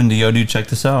 let's move into Yo Dude. Check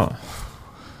this out.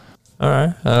 All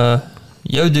right,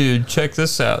 yo, dude, check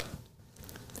this out.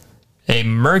 A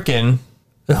merkin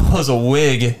was a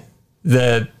wig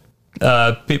that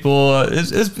people it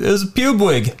was a pube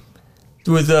wig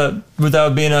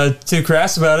without being too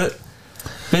crass about it.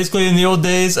 Basically, in the old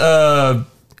days,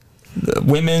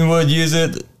 women would use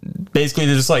it basically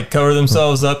to just like cover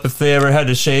themselves up if they ever had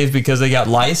to shave because they got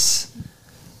lice.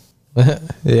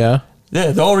 Yeah.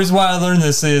 Yeah, the whole reason why I learned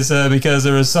this is because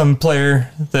there was some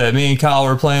player that me and Kyle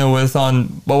were playing with on,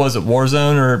 what was it,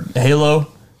 Warzone or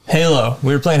Halo? Halo.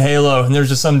 We were playing Halo, and there was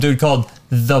just some dude called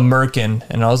The Merkin,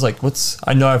 and I was like,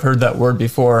 I know I've heard that word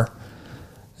before.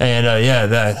 And yeah,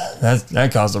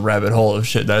 that caused a rabbit hole of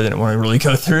shit that I didn't want to really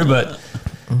go through, but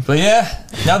yeah,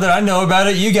 now that I know about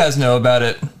it, you guys know about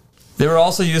it. They were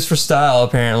also used for style,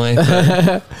 apparently.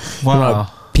 but- Wow,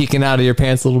 Peeking out of your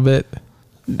pants a little bit.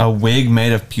 a wig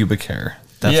made of pubic hair.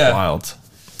 That's Yeah. wild.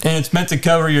 and it's meant to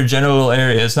cover your genital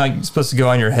area. It's not supposed to go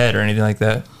on your head or anything like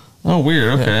that. Oh,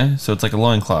 weird. Okay, so it's like a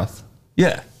loincloth.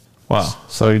 Yeah. Wow,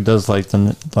 So it does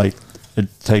it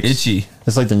takes itchy.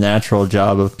 It's like the natural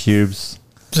job of pubes.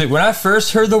 See, when I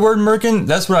first heard the word merkin,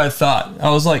 that's what I thought. I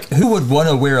was like, who would want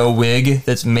to wear a wig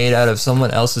that's made out of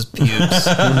someone else's pubes?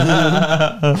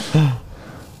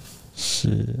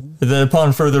 Shit. And then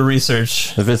upon further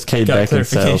research, If it's Kate got Beckinsale's,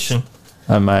 clarification.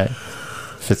 I might.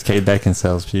 If it's Kate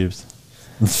Beckinsale's pubes.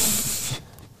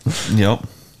 Yep.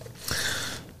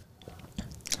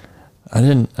 I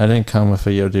didn't come with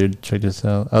a yo dude, check this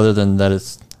out. Other than that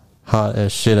it's hot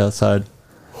as shit outside.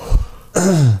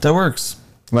 That works.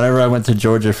 Whenever I went to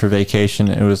Georgia for vacation,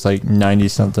 it was like 90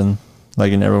 something.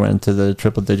 Like it never went into the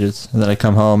triple digits. And then I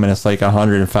come home and it's like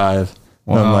 105.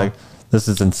 And I'm Wow. like, this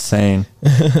is insane.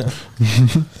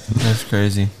 That's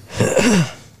crazy.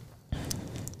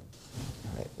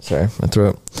 Sorry, my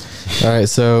throat. All right,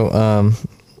 so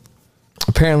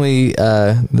apparently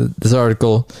this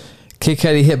article, Kid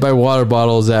Cudi hit by water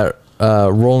bottles at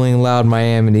Rolling Loud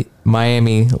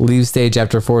Miami leaves stage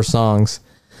after 4 songs.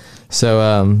 So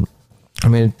I'm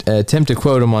going to attempt to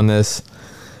quote him on this.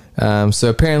 So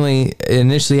apparently it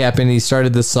initially happened, he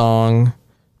started the song,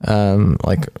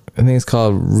 like I think it's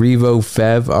called Revo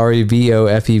Fev,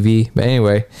 REVOFEV. But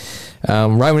anyway,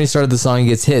 right when he started the song, he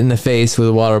gets hit in the face with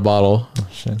a water bottle.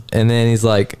 Shit. And then he's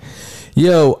like,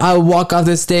 yo, I will walk off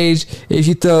this stage if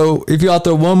y'all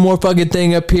throw one more fucking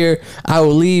thing up here. I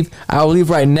will leave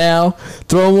right now.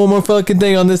 Throw one more fucking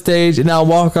thing on this stage and I'll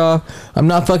walk off. I'm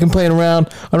not fucking playing around.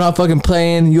 I'm not fucking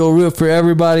playing. You'll ruin it for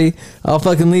everybody. I'll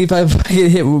fucking leave if I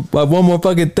get hit by one more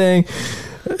fucking thing.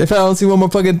 If I don't see one more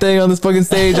fucking thing on this fucking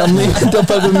stage, I'm leaving. Don't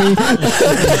fuck with me.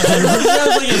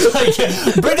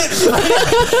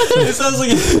 It sounds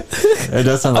like It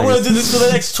does sound I'm like gonna do this for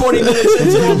the next 20 minutes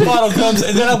until a bottle comes,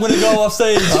 and then I'm gonna go off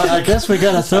stage. I guess we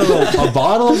gotta throw a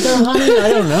bottle up there, honey. I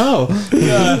don't know.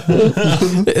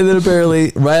 And then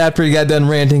apparently, right after he got done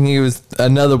ranting,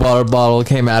 another bottle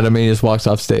came out of me and he just walks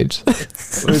off stage. We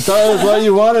thought it was what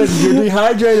you wanted. You're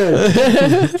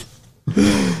dehydrated.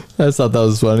 I thought that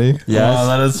was funny. Yeah, Wow,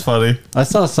 that is funny. I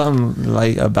saw something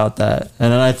like about that,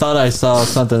 and then I thought I saw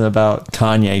something about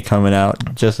Kanye coming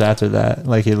out just after that.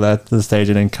 Like he left the stage,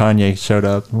 and then Kanye showed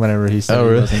up whenever he said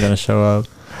he wasn't going to show up.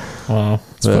 Wow.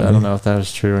 But I don't know if that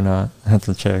was true or not. I have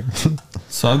to check.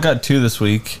 So I've got 2 this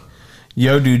week.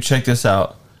 Yo, dude, check this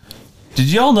out.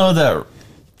 Did y'all know that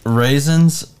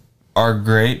raisins are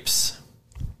grapes?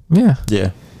 Yeah.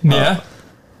 Yeah. Yeah.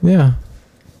 Yeah.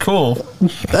 Cool. You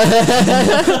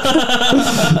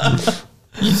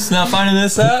just not finding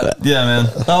this out? Yeah, man.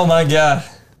 Oh my god.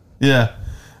 Yeah.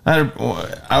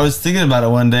 I was thinking about it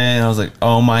one day and I was like,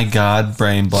 oh my God,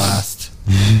 brain blast.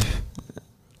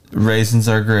 Raisins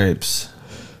are grapes.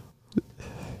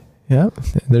 Yep.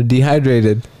 They're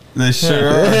dehydrated. They sure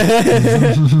are.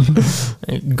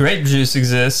 Grape juice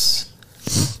exists,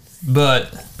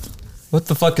 but what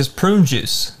the fuck is prune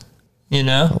juice? You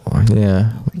know?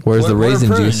 Yeah. Where's the What are raisin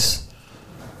prunes? juice?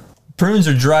 Prunes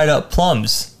are dried up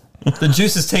plums. The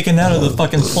juice is taken out of the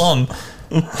fucking plum.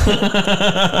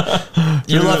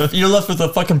 You're left with a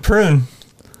fucking prune.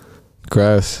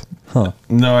 Gross.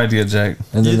 No idea, Jack.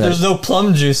 And then There's no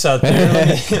plum juice out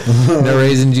there. No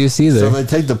raisin juice so either. they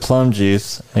take the plum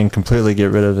juice and completely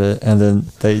get rid of it, and then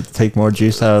they take more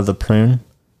juice out of the prune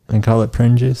and call it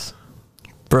prune juice.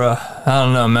 Bruh, I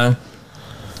don't know, man.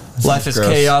 Life is gross.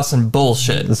 chaos and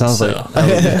bullshit. It sounds like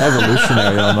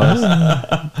evolutionary almost.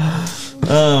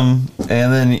 And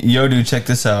then Yodu, check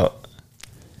this out.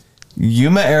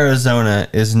 Yuma, Arizona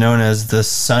is known as the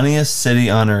sunniest city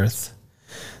on earth.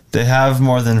 They have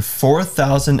more than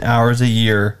 4,000 hours a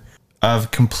year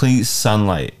of complete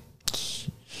sunlight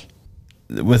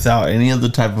without any other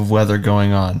type of weather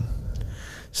going on.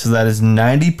 So that is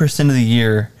 90% of the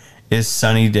year is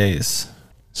sunny days.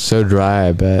 So dry,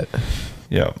 I bet.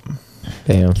 Yep.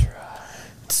 Damn.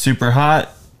 It's super hot,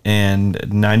 and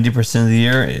 90% of the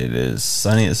year it is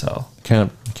sunny as hell. Can't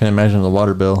imagine the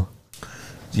water bill.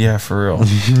 Yeah, for real.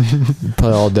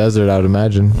 Probably all desert, I would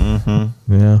imagine.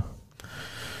 Mm-hmm. Yeah.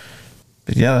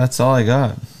 But yeah, that's all I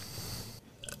got.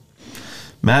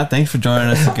 Matt, thanks for joining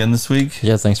us again this week.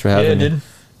 Yeah, thanks for Yeah, having me. dude.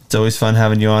 It's always fun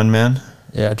having you on, man.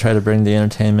 Yeah, I try to bring the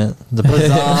entertainment, the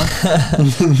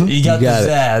pizzazz. You got got the it.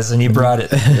 zazz and you brought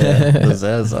it. Yeah, the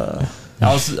zazz.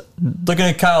 I was looking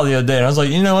at Kyle the other day and I was like,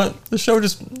 you know what? The show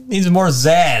just needs more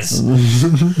zazz.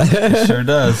 It sure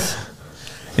does.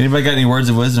 Anybody got any words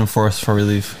of wisdom for us before we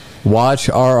leave? Watch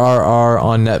RRR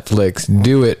on Netflix.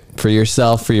 Do it for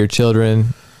yourself, for your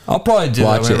children. I'll probably do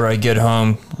Watch that whenever it. I get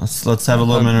home. Let's have a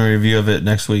little minute review of it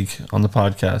next week on the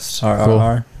podcast.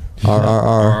 RRR.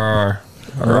 RRR.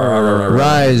 Arr.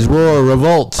 Rise, roar,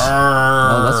 revolt.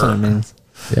 Oh, that's what it means.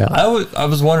 Yeah. I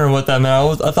was wondering what that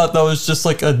meant. I thought that was just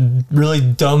like a really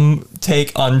dumb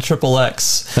take on Triple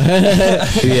X.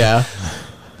 Yeah.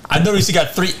 I noticed you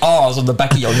got 3 R's on the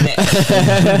back of your neck.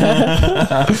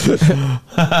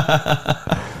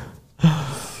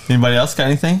 Anybody else got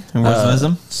anything? Any words of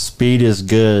wisdom? Speed is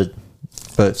good,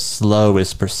 but slow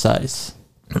is precise.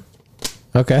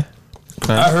 Okay.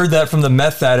 I heard that from the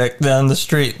meth addict down the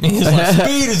street. He's like,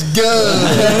 speed is good.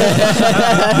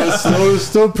 Slow is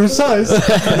still precise. But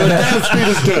damn, speed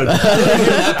is good.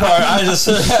 That part, I just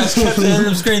kept hearing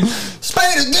him scream,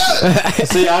 speed is good.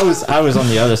 See, I was on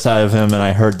the other side of him, and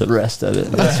I heard the rest of it.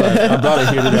 That's why I brought it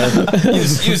here today.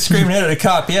 He was screaming at a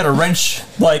cop. He had a wrench,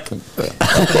 like, up in the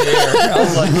air. I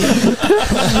was like,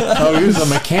 Oh, he was a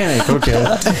mechanic. Okay.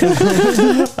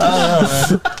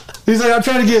 He's like, I'm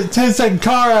trying to get a 10-second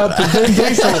car out to bring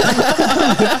diesel.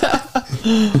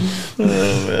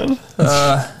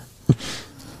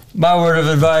 my word of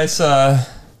advice, I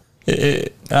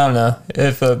don't know.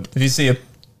 If you see a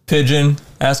pigeon,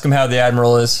 ask him how the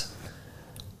Admiral is.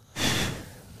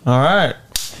 All right.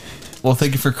 Well,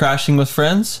 thank you for crashing with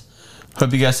friends.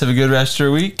 Hope you guys have a good rest of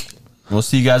your week. We'll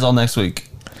see you guys all next week.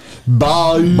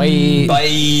 Bye. Bye.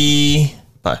 Bye.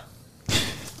 Bye.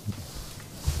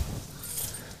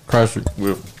 Crashing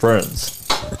with friends.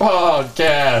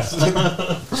 Podcast.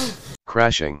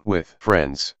 Crashing with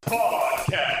Friends.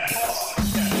 Podcast.